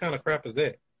names? What kind of crap is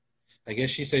that? I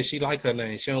guess she said she like her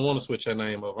name. She don't want to switch her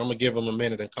name over. I'm going to give him a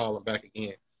minute and call him back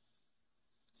again.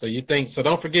 So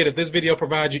don't forget, if this video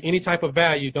provides you any type of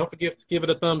value, don't forget to give it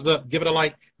a thumbs up, give it a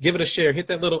like, give it a share, hit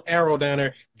that little arrow down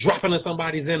there, drop it in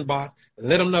somebody's inbox, and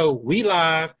let them know we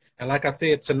live. And like I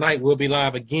said, tonight we'll be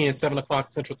live again, 7 o'clock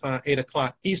Central Time, 8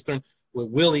 o'clock Eastern, with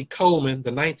Willie Coleman,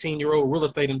 the 19-year-old real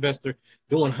estate investor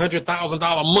doing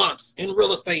 $100,000 months in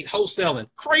real estate wholesaling.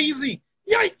 Crazy.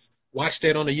 Yikes. Watch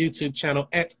that on the YouTube channel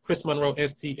at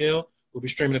ChrisMonroeSTL. We'll be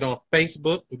streaming it on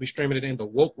Facebook. We'll be streaming it in the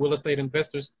Woke Real Estate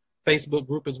Investors Facebook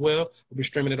group as well. We'll be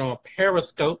streaming it on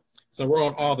Periscope. So we're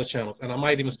on all the channels. And I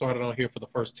might even start it on here for the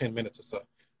first 10 minutes or so.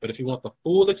 But if you want the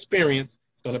full experience,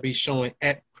 it's going to be showing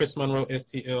at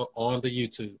ChrisMonroeSTL on the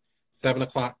YouTube. 7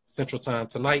 o'clock Central Time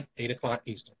tonight, 8 o'clock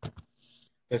Eastern.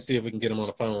 Let's see if we can get him on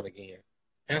the phone again.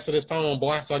 Answer this phone,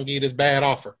 boy, so I can give you this bad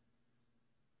offer.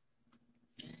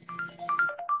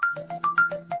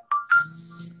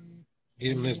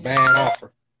 Give him this bad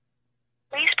offer.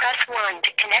 Please press 1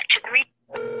 to connect to 3.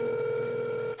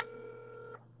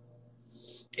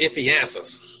 If he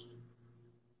answers.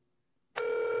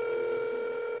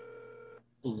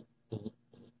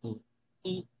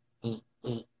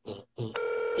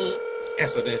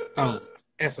 Answer that phone.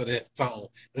 Answer that phone.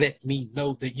 Let me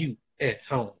know that you at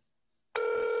home.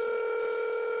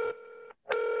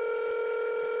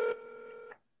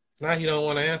 Now he don't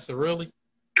want to answer, really?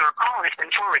 Your call has been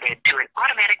forwarded to an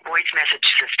automatic voice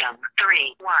message system.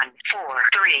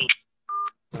 3143.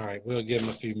 All right, we'll give him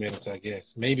a few minutes, I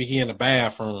guess. Maybe he in the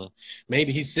bathroom.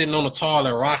 Maybe he's sitting on the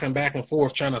toilet rocking back and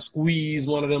forth trying to squeeze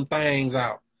one of them things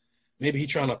out. Maybe he's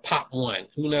trying to pop one.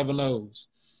 Who never knows?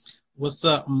 What's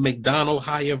up, McDonald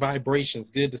Higher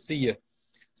Vibrations? Good to see you.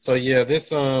 So, yeah, this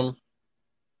deal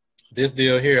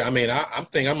here, I mean, I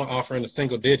think I'm going to offer in the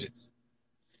single digits.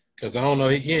 Because I don't know,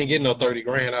 he ain't getting no 30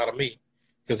 grand out of me.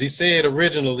 Because he said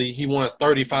originally he wants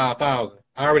 35,000.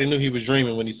 I already knew he was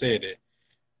dreaming when he said that.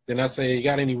 Then I say, you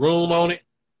got any room on it?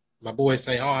 My boy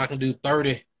say, oh, I can do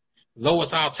 30.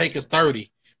 Lowest I'll take is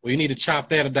 30. Well, you need to chop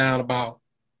that down about,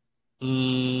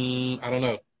 I don't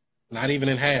know, not even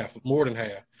in half, more than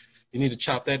half. You need to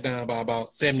chop that down by about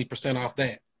 70% off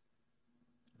that.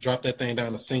 Drop that thing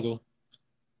down to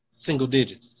single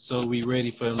digits. So we ready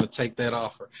for him to take that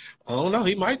offer. I don't know.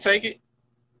 He might take it.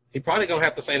 He probably going to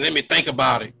have to say, let me think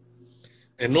about it.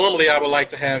 And normally I would like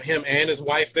to have him and his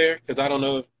wife there because I don't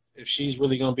know if she's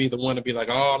really going to be the one to be like,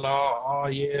 oh, no, oh,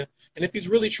 yeah. And if he's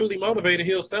really, truly motivated,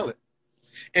 he'll sell it.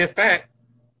 In fact,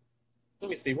 let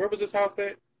me see. Where was this house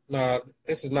at? No,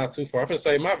 this is not too far. I'm going to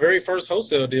say my very first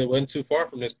wholesale deal wasn't too far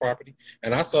from this property.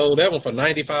 And I sold that one for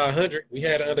 $9,500. We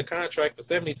had it under contract for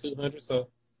 $7,200. So,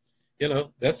 you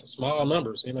know, that's some small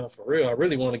numbers. You know, for real, I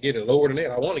really want to get it lower than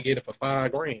that. I want to get it for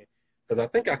 $5 grand because I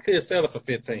think I could sell it for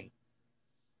 15.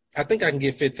 I think I can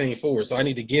get 15 for it. So I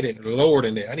need to get it lower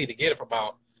than that. I need to get it for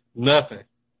about nothing.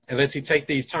 Unless he take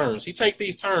these turns. He take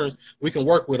these turns, we can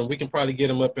work with him. We can probably get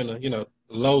him up in the, you know,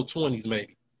 low 20s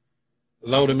maybe.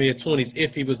 Low to mid 20s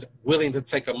if he was willing to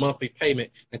take a monthly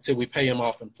payment until we pay him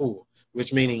off in full,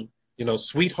 which meaning, you know,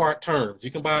 sweetheart terms.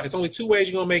 You can buy, it's only two ways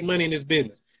you're going to make money in this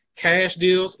business. Cash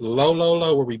deals,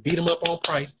 low, where we beat them up on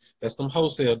price. That's them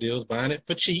wholesale deals, buying it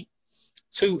for cheap.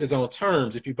 Two is on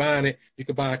terms. If you're buying it, you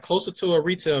can buy it closer to a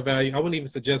retail value. I wouldn't even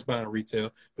suggest buying retail,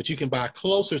 but you can buy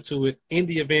closer to it in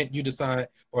the event you decide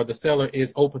or the seller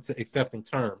is open to accepting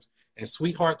terms. And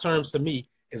sweetheart terms to me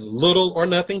is little or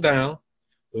nothing down,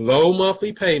 low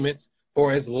monthly payments,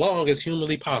 for as long as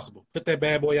humanly possible. Put that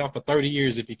bad boy off for 30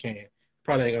 years if you can.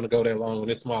 Probably ain't going to go that long with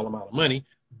this small amount of money.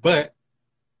 But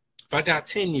if I got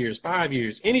 10 years, 5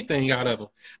 years, anything out of them,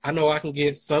 I know I can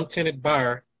get some tenant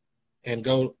buyer and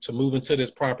go to move into this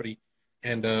property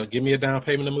and give me a down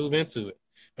payment to move into it.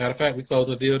 Matter of fact, we closed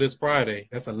a deal this Friday.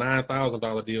 That's a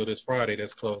 $9,000 deal this Friday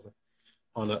that's closing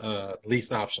on a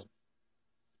lease option.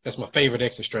 That's my favorite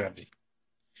exit strategy.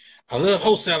 I love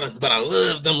wholesaling, but I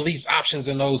love them lease options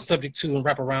and those subject to and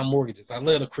wraparound mortgages. I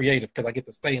love the creative because I get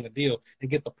to stay in the deal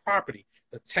and get the property,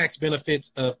 the tax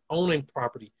benefits of owning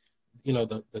property, you know,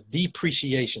 the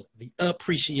depreciation, the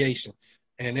appreciation,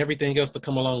 and everything else to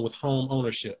come along with home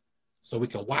ownership. So we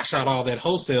can wash out all that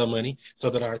wholesale money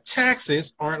so that our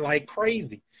taxes aren't like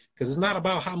crazy. Because it's not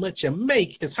about how much you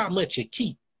make, it's how much you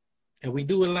keep. And we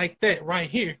do it like that right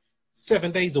here,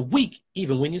 7 days a week,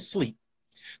 even when you sleep.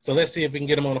 So let's see if we can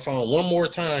get him on the phone one more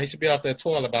time. He should be out that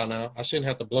toilet by now. I shouldn't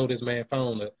have to blow this man's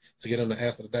phone up to get him to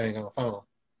answer the dang on the phone.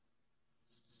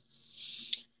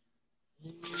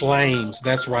 Flames,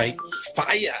 that's right.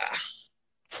 Fire. Line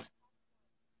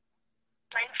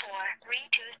 4, 3,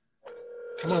 2.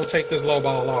 Come on, take this low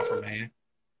ball offer, man.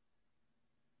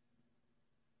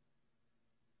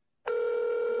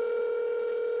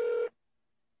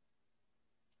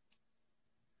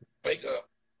 Wake up.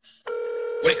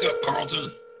 Wake up,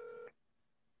 Carlton.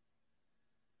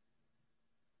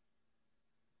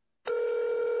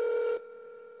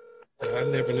 I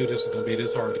never knew this was going to be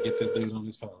this hard to get this dude on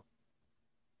his phone.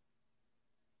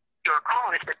 Your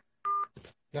call is...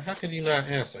 Now, how can you not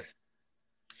answer?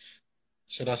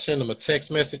 Should I send him a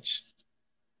text message?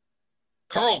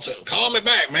 Carlton, call me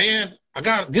back, man. I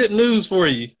got good news for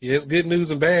you. Yes, good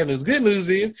news and bad news. Good news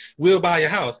is we'll buy your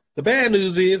house. The bad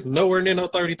news is nowhere near no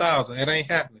 30,000. It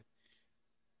ain't happening.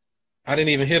 I didn't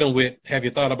even hit him with, have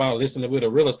you thought about listening with a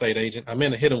real estate agent? I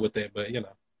meant to hit him with that, but, you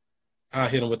know, I'll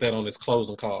hit him with that on this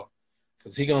closing call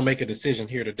because he's going to make a decision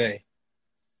here today.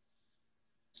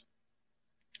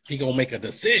 He going to make a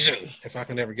decision if I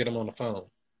can ever get him on the phone.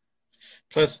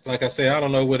 Plus, like I said, I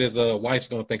don't know what his wife's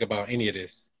going to think about any of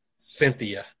this.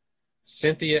 Cynthia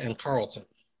and Carlton.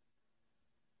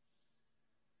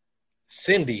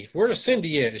 Cindy, where's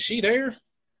Cindy at? Is she there?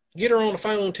 Get her on the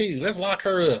phone too. Let's lock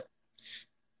her up.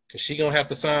 Because she's going to have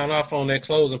to sign off on that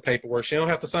closing paperwork. She don't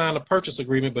have to sign the purchase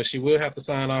agreement, but she will have to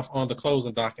sign off on the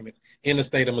closing documents in the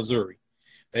state of Missouri.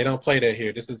 They don't play that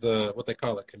here. This is what they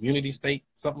call a community state,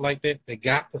 something like that. They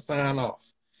got to sign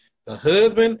off. The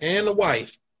husband and the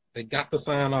wife, they got to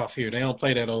sign off here. They don't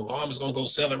play that, oh, I'm just going to go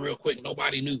sell it real quick.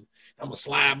 Nobody knew. I'm going to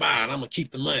slide by and I'm going to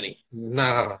keep the money.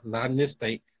 Nah, not in this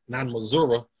state. Not in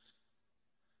Missouri.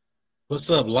 What's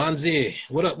up, Lonzie?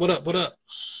 What up?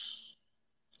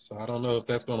 So I don't know if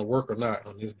that's going to work or not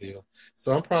on this deal.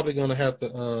 So I'm probably going to have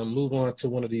to move on to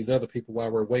one of these other people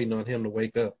while we're waiting on him to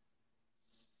wake up.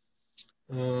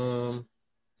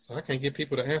 So I can't get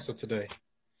people to answer today.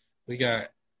 We got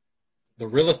the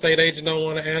real estate agent don't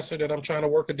want to answer that I'm trying to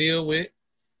work a deal with.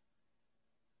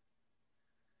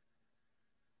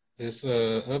 This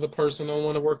other person don't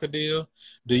want to work a deal.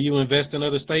 Do you invest in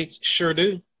other states? Sure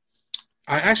do.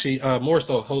 I actually more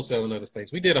so wholesale in other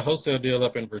states. We did a wholesale deal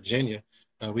up in Virginia.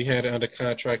 We had it under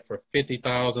contract for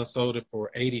 50,000, sold it for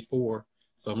 84.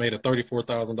 So made a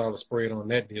 $34,000 spread on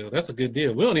that deal. That's a good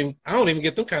deal. I don't even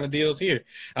get them kind of deals here.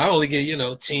 I only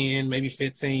get, 10, maybe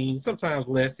 15, sometimes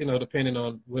less, depending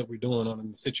on what we're doing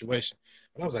on the situation.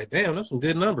 But I was like, damn, that's some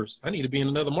good numbers. I need to be in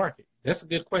another market. That's a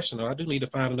good question, though. I do need to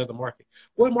find another market.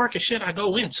 What market should I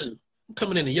go into? I'm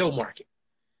coming into your market.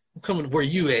 I'm coming where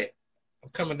you at. I'm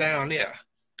coming down there.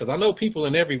 Because I know people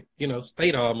in every,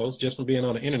 state almost, just from being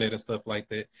on the internet and stuff like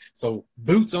that. So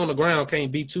boots on the ground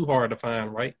can't be too hard to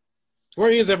find, right? Where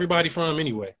is everybody from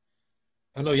anyway?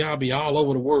 I know y'all be all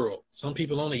over the world. Some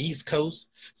people on the East Coast,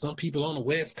 some people on the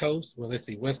West Coast. Well, let's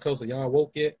see, West Coast, are y'all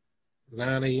woke yet?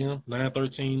 9 a.m.,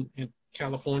 9:13 in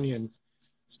California and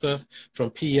stuff.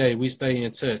 From PA, we stay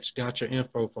in touch. Got your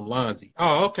info from Lonzy.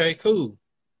 Oh, okay, cool.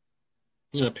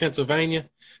 Pennsylvania.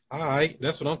 All right,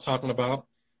 that's what I'm talking about.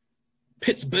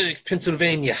 Pittsburgh,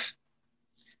 Pennsylvania.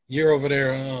 You're over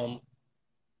there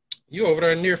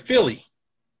near Philly.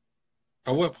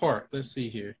 Or what part? Let's see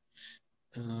here.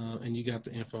 And you got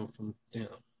the info from them.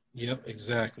 Yep,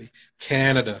 exactly.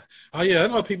 Canada. Oh, yeah, I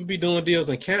know people be doing deals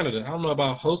in Canada. I don't know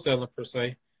about wholesaling per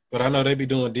se, but I know they be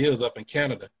doing deals up in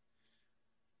Canada.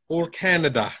 Or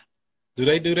Canada. Do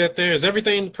they do that there? Is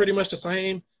everything pretty much the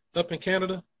same up in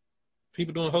Canada?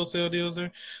 People doing wholesale deals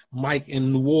there? Mike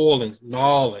in New Orleans.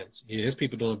 Yeah, there's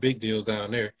people doing big deals down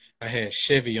there. I had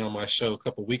Chevy on my show a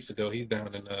couple weeks ago. He's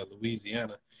down in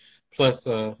Louisiana. Plus,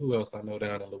 who else I know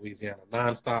down in Louisiana?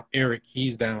 Nonstop Eric,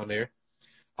 he's down there.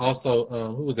 Also,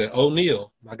 who was that?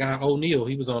 O'Neal. My guy O'Neal,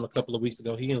 he was on a couple of weeks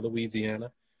ago. He in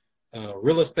Louisiana.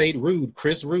 Real Estate Rude,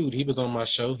 Chris Rude, he was on my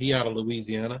show. He out of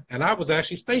Louisiana. And I was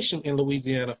actually stationed in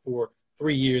Louisiana for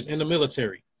 3 years in the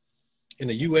military, in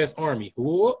the U.S. Army.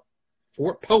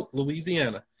 Fort Polk,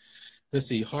 Louisiana. Let's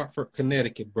see, Hartford,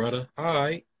 Connecticut, brother. All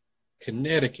right,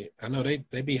 Connecticut. I know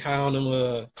they be high on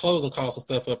them closing costs and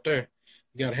stuff up there.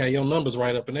 You got to have your numbers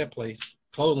right up in that place.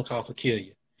 Closing costs will kill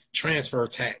you. Transfer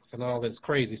tax and all this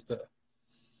crazy stuff.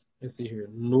 Let's see here.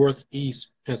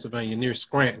 Northeast Pennsylvania, near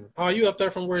Scranton. Oh, you up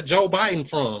there from where Joe Biden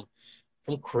from?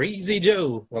 From Crazy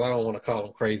Joe. Well, I don't want to call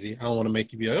him crazy. I don't want to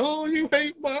make you be like, oh, you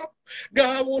hate my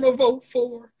guy I want to vote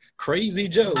for. Crazy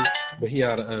Joe. But he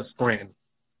out of Scranton.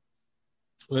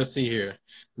 Let's see here.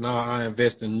 Now I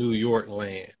invest in New York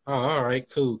land. Oh, all right,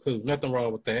 cool. Nothing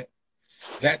wrong with that.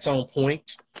 That's on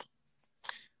point.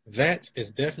 That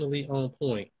is definitely on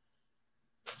point.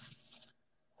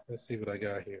 Let's see what I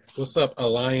got here. What's up,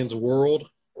 Alliance World?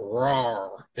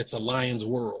 Rawr. It's Alliance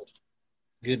World.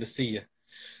 Good to see you.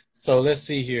 So let's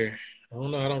see here. I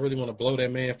don't know. I don't really want to blow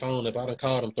that man's phone up. I done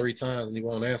called him 3 times and he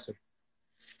won't answer.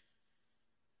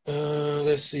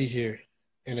 Let's see here.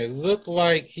 And it looked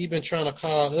like he been trying to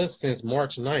call us since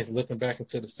March 9th, looking back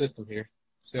into the system here.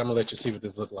 See, I'm going to let you see what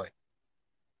this looked like.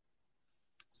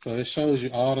 So it shows you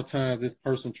all the times this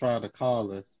person tried to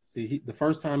call us. See, the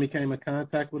first time he came in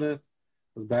contact with us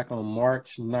was back on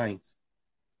March 9th.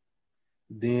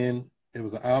 Then it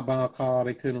was an outbound call.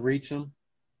 They couldn't reach him.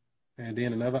 And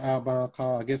then another outbound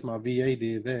call. I guess my VA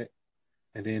did that.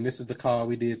 And then this is the call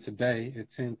we did today at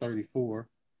 10:34.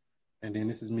 And then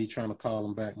this is me trying to call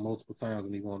him back multiple times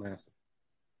and he won't answer.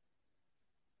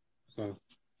 So,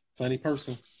 funny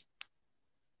person.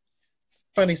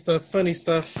 Funny stuff.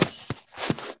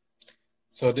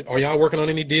 So, are y'all working on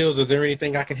any deals? Is there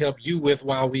anything I can help you with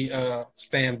while we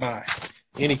stand by?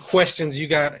 Any questions you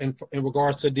got in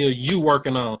regards to a deal you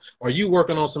working on? Are you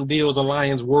working on some deals,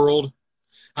 Alliance World?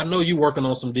 I know you working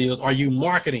on some deals. Are you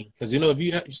marketing? Because, if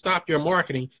you stop your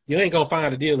marketing, you ain't going to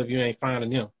find a deal if you ain't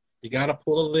finding them. You got to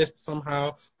pull a list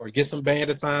somehow, or get some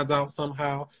bandit signs out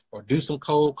somehow, or do some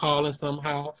cold calling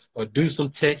somehow, or do some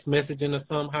text messaging or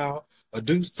somehow, or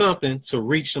do something to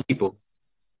reach some people.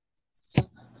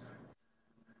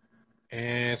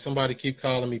 And somebody keep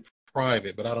calling me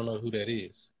private, but I don't know who that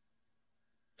is.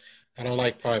 I don't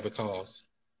like private calls.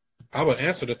 I would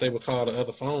answer that they would call the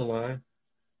other phone line.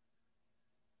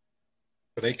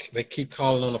 But they keep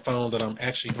calling on the phone that I'm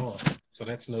actually on. So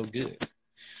that's no good.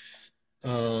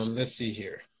 Let's see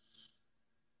here.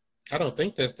 I don't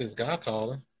think that's this guy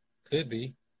calling. Could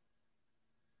be.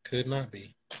 Could not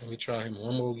be. Let me try him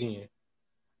one more again.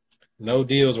 No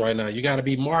deals right now. You got to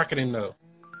be marketing though.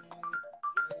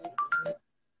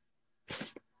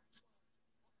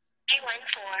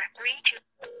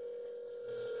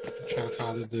 I'm trying to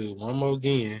call this dude one more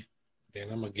again. Then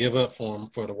I'm going to give up for him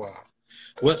for a while.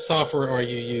 What software are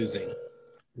you using?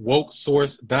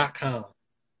 WokeSource.com.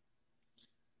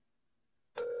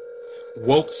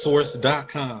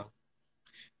 WokeSource.com.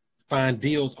 find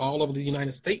deals all over the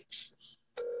United States.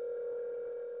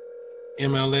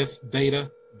 MLS data,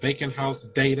 vacant house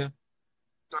data.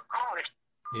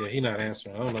 Yeah, he not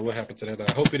answering. I don't know what happened to that.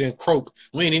 I hope he didn't croak.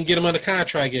 We ain't even get him under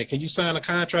contract yet. Can you sign a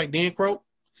contract then croak?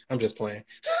 I'm just playing.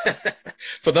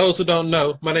 For those who don't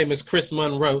know, my name is Chris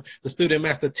Monroe, the student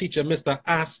master teacher, Mr.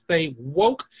 I Stay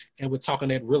Woke, and we're talking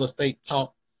that real estate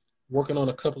talk, working on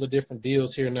a couple of different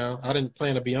deals here now. I didn't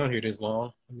plan to be on here this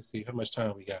long. Let me see how much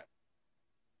time we got.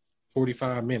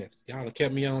 45 minutes. Y'all have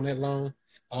kept me on that long?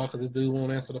 All because this dude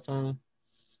won't answer the phone?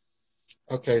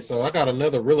 Okay, so I got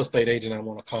another real estate agent I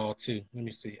want to call too. Let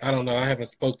me see. I don't know. I haven't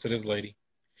spoke to this lady.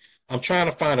 I'm trying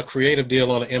to find a creative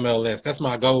deal on the MLS. That's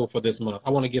my goal for this month. I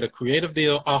want to get a creative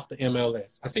deal off the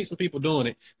MLS. I see some people doing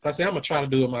it, so I say I'm going to try to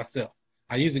do it myself.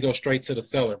 I usually go straight to the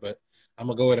seller, but I'm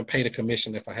going to go ahead and pay the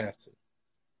commission if I have to.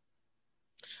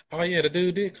 Oh, yeah, the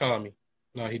dude did call me.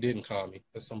 No, he didn't call me.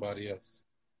 That's somebody else.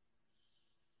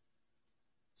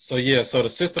 So, yeah, so the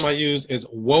system I use is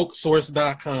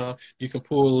wokesource.com. You can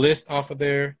pull a list off of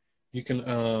there. You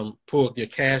can pull your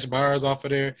cash buyers off of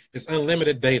there. It's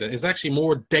unlimited data. It's actually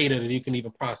more data than you can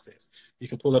even process. You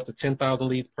can pull up to 10,000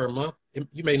 leads per month.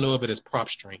 You may know of it as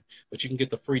PropStream, but you can get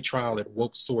the free trial at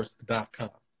wokesource.com.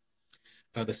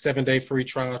 The 7-day free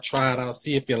trial, try it out,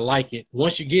 see if you like it.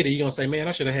 Once you get it, you're going to say, man,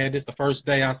 I should have had this the first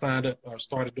day I signed up or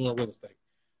started doing real estate.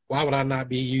 Why would I not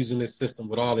be using this system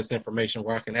with all this information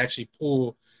where I can actually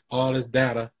pull all this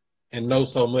data and know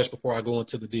so much before I go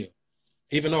into the deal?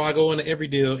 Even though I go into every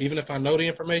deal, even if I know the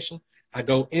information, I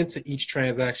go into each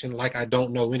transaction like I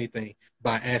don't know anything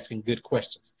by asking good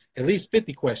questions, at least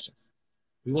 50 questions.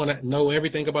 We want to know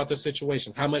everything about their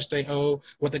situation, how much they owe,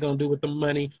 what they're going to do with the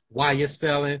money, why you're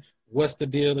selling, what's the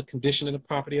deal, the condition of the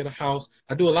property of the house.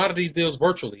 I do a lot of these deals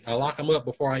virtually. I lock them up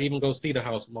before I even go see the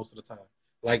house most of the time.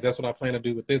 Like that's what I plan to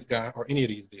do with this guy or any of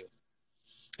these deals,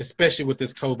 especially with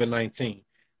this COVID-19.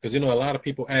 Because, you know, a lot of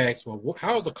people ask, well,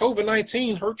 how's the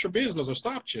COVID-19 hurt your business or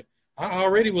stopped you? I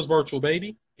already was virtual,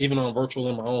 baby. Even though I'm virtual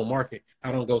in my own market,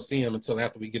 I don't go see them until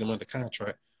after we get them under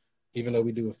contract, even though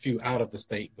we do a few out of the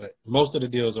state. But most of the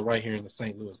deals are right here in the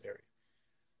St. Louis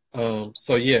area.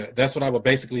 So, yeah, that's what I would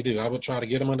basically do. I would try to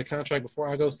get them under contract before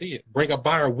I go see it. Bring a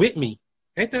buyer with me.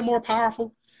 Ain't that more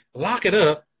powerful? Lock it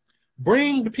up.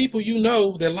 Bring the people you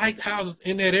know that like houses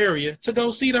in that area to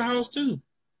go see the house, too.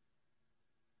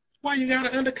 Why you got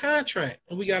it under contract?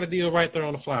 And we got a deal right there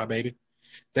on the fly, baby.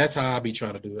 That's how I be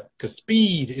trying to do it. Because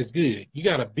speed is good. You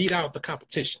got to beat out the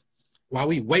competition. While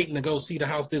we waiting to go see the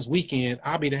house this weekend,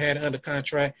 I'll be the had it under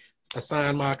contract,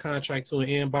 assign my contract to an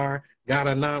end buyer, got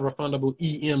a non-refundable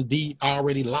EMD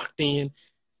already locked in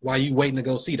while you waiting to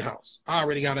go see the house. I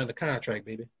already got it under contract,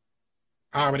 baby.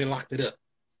 I already locked it up.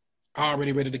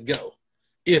 Already ready to go.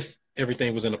 If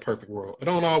everything was in a perfect world. It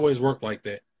don't always work like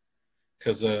that.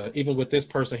 Because even with this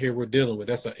person here we're dealing with,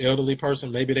 that's an elderly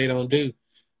person. Maybe they don't do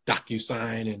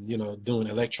DocuSign and, you know, doing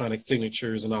electronic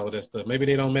signatures and all of that stuff. Maybe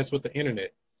they don't mess with the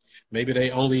internet. Maybe they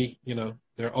only, you know,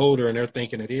 they're older and they're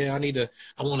thinking that, yeah,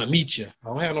 I want to meet you. I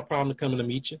don't have no problem coming to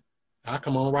meet you. I'll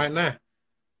come on right now.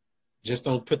 Just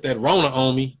don't put that Rona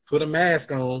on me. Put a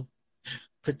mask on.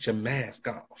 Put your mask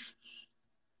off.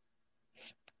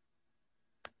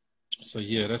 So,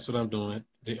 yeah, that's what I'm doing.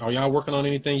 Are y'all working on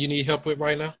anything you need help with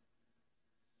right now?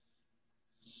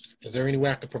 Is there any way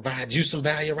I could provide you some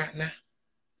value right now?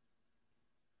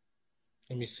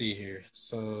 Let me see here.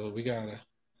 So we got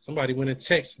somebody went and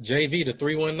text JV to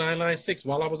 31996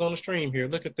 while I was on the stream here.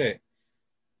 Look at that.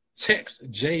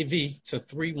 Text JV to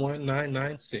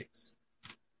 31996.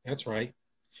 That's right.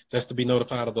 That's to be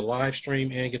notified of the live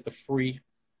stream and get the free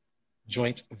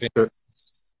joint venture.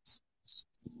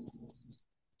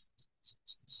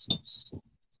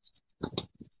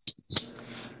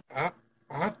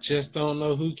 I just don't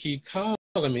know who keep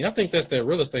calling me. I think that's that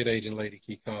real estate agent lady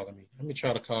keep calling me. Let me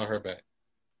try to call her back.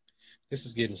 This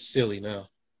is getting silly now.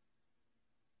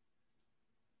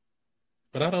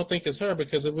 But I don't think it's her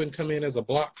because it wouldn't come in as a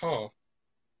blocked call.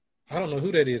 I don't know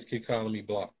who that is keep calling me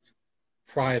blocked.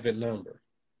 Private number.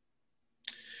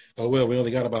 Oh, well, we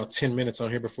only got about 10 minutes on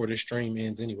here before this stream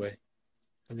ends anyway.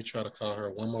 Let me try to call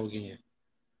her one more again.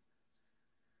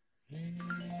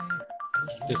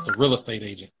 It's the real estate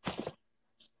agent.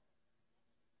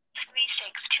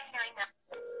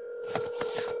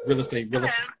 36299. Real estate. Hello.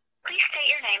 Please state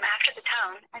your name after the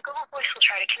tone, and Google Voice will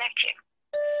try to connect you.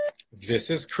 This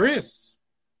is Chris.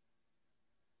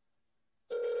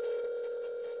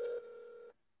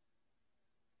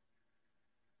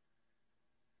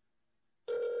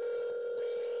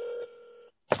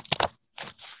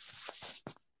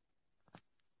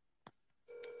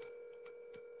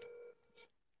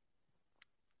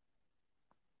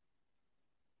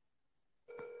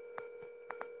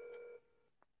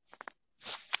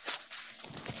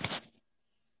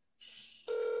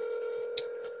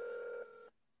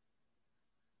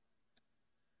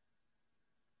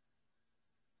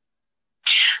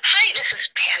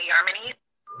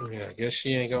 Yeah, I guess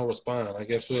she ain't gonna respond. I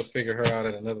guess we'll figure her out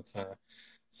at another time.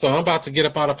 So I'm about to get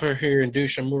up out of her here and do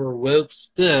some more wealth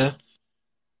stuff.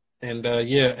 And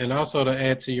yeah, and also to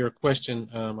add to your question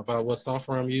about what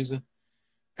software I'm using.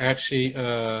 Actually,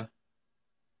 oh,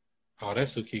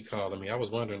 that's who keep calling me. I was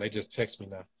wondering. They just text me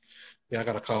now. Yeah, I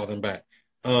gotta call them back.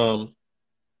 Um,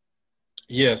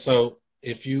 Yeah, so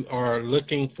if you are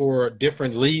looking for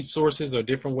different lead sources or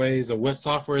different ways or what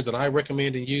softwares that I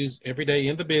recommend and use every day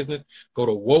in the business, go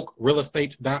to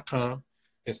wokerealestates.com.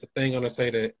 It's the thing going to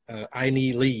say that I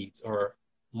need leads or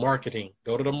marketing.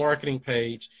 Go to the marketing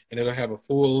page and it'll have a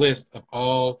full list of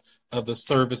all of the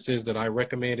services that I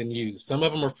recommend and use. Some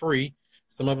of them are free.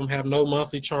 Some of them have no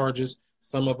monthly charges.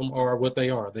 Some of them are what they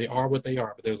are. They are what they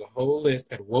are. But there's a whole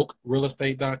list at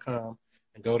wokerealestate.com,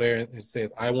 and go there and it says,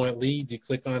 I want leads. You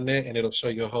click on that and it'll show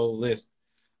you a whole list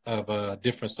of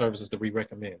different services that we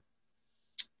recommend.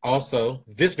 Also,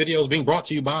 this video is being brought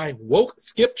to you by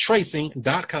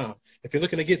WokeSkipTracing.com. If you're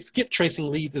looking to get skip tracing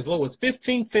leads as low as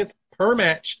 15 cents per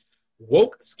match,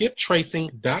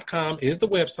 WokeSkipTracing.com is the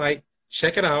website.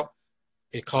 Check it out.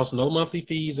 It costs no monthly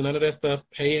fees and none of that stuff.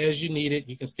 Pay as you need it.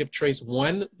 You can skip trace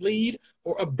one lead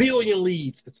or a billion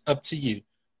leads. It's up to you.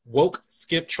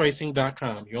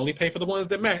 WokeSkipTracing.com. You only pay for the ones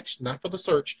that match, not for the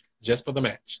search, just for the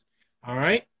match. All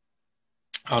right?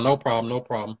 Oh, no problem, no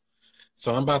problem.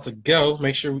 So I'm about to go.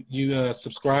 Make sure you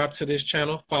subscribe to this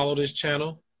channel, follow this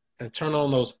channel, and turn on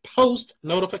those post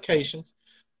notifications.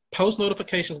 Post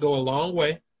notifications go a long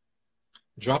way.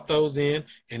 Drop those in.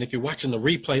 And if you're watching the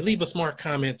replay, leave a smart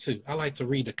comment too. I like to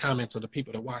read the comments of the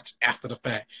people that watch after the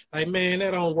fact. Like, man,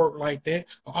 that don't work like that.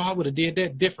 Or, oh, I would have did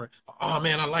that different. Or, oh,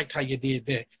 man, I liked how you did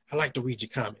that. I like to read your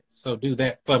comments. So do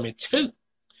that for me too.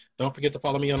 Don't forget to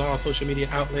follow me on all social media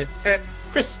outlets at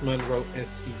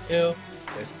ChrisMonroeSTL.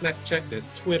 That's Snapchat, that's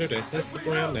Twitter, that's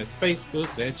Instagram, that's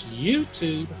Facebook, that's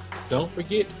YouTube. Don't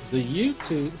forget the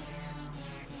YouTube.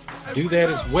 Do that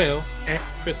as well at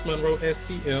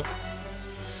ChrisMonroeSTL.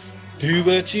 Do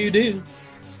what you do.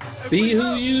 Be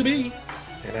who you be.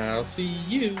 And I'll see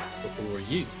you before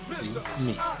you see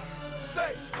me.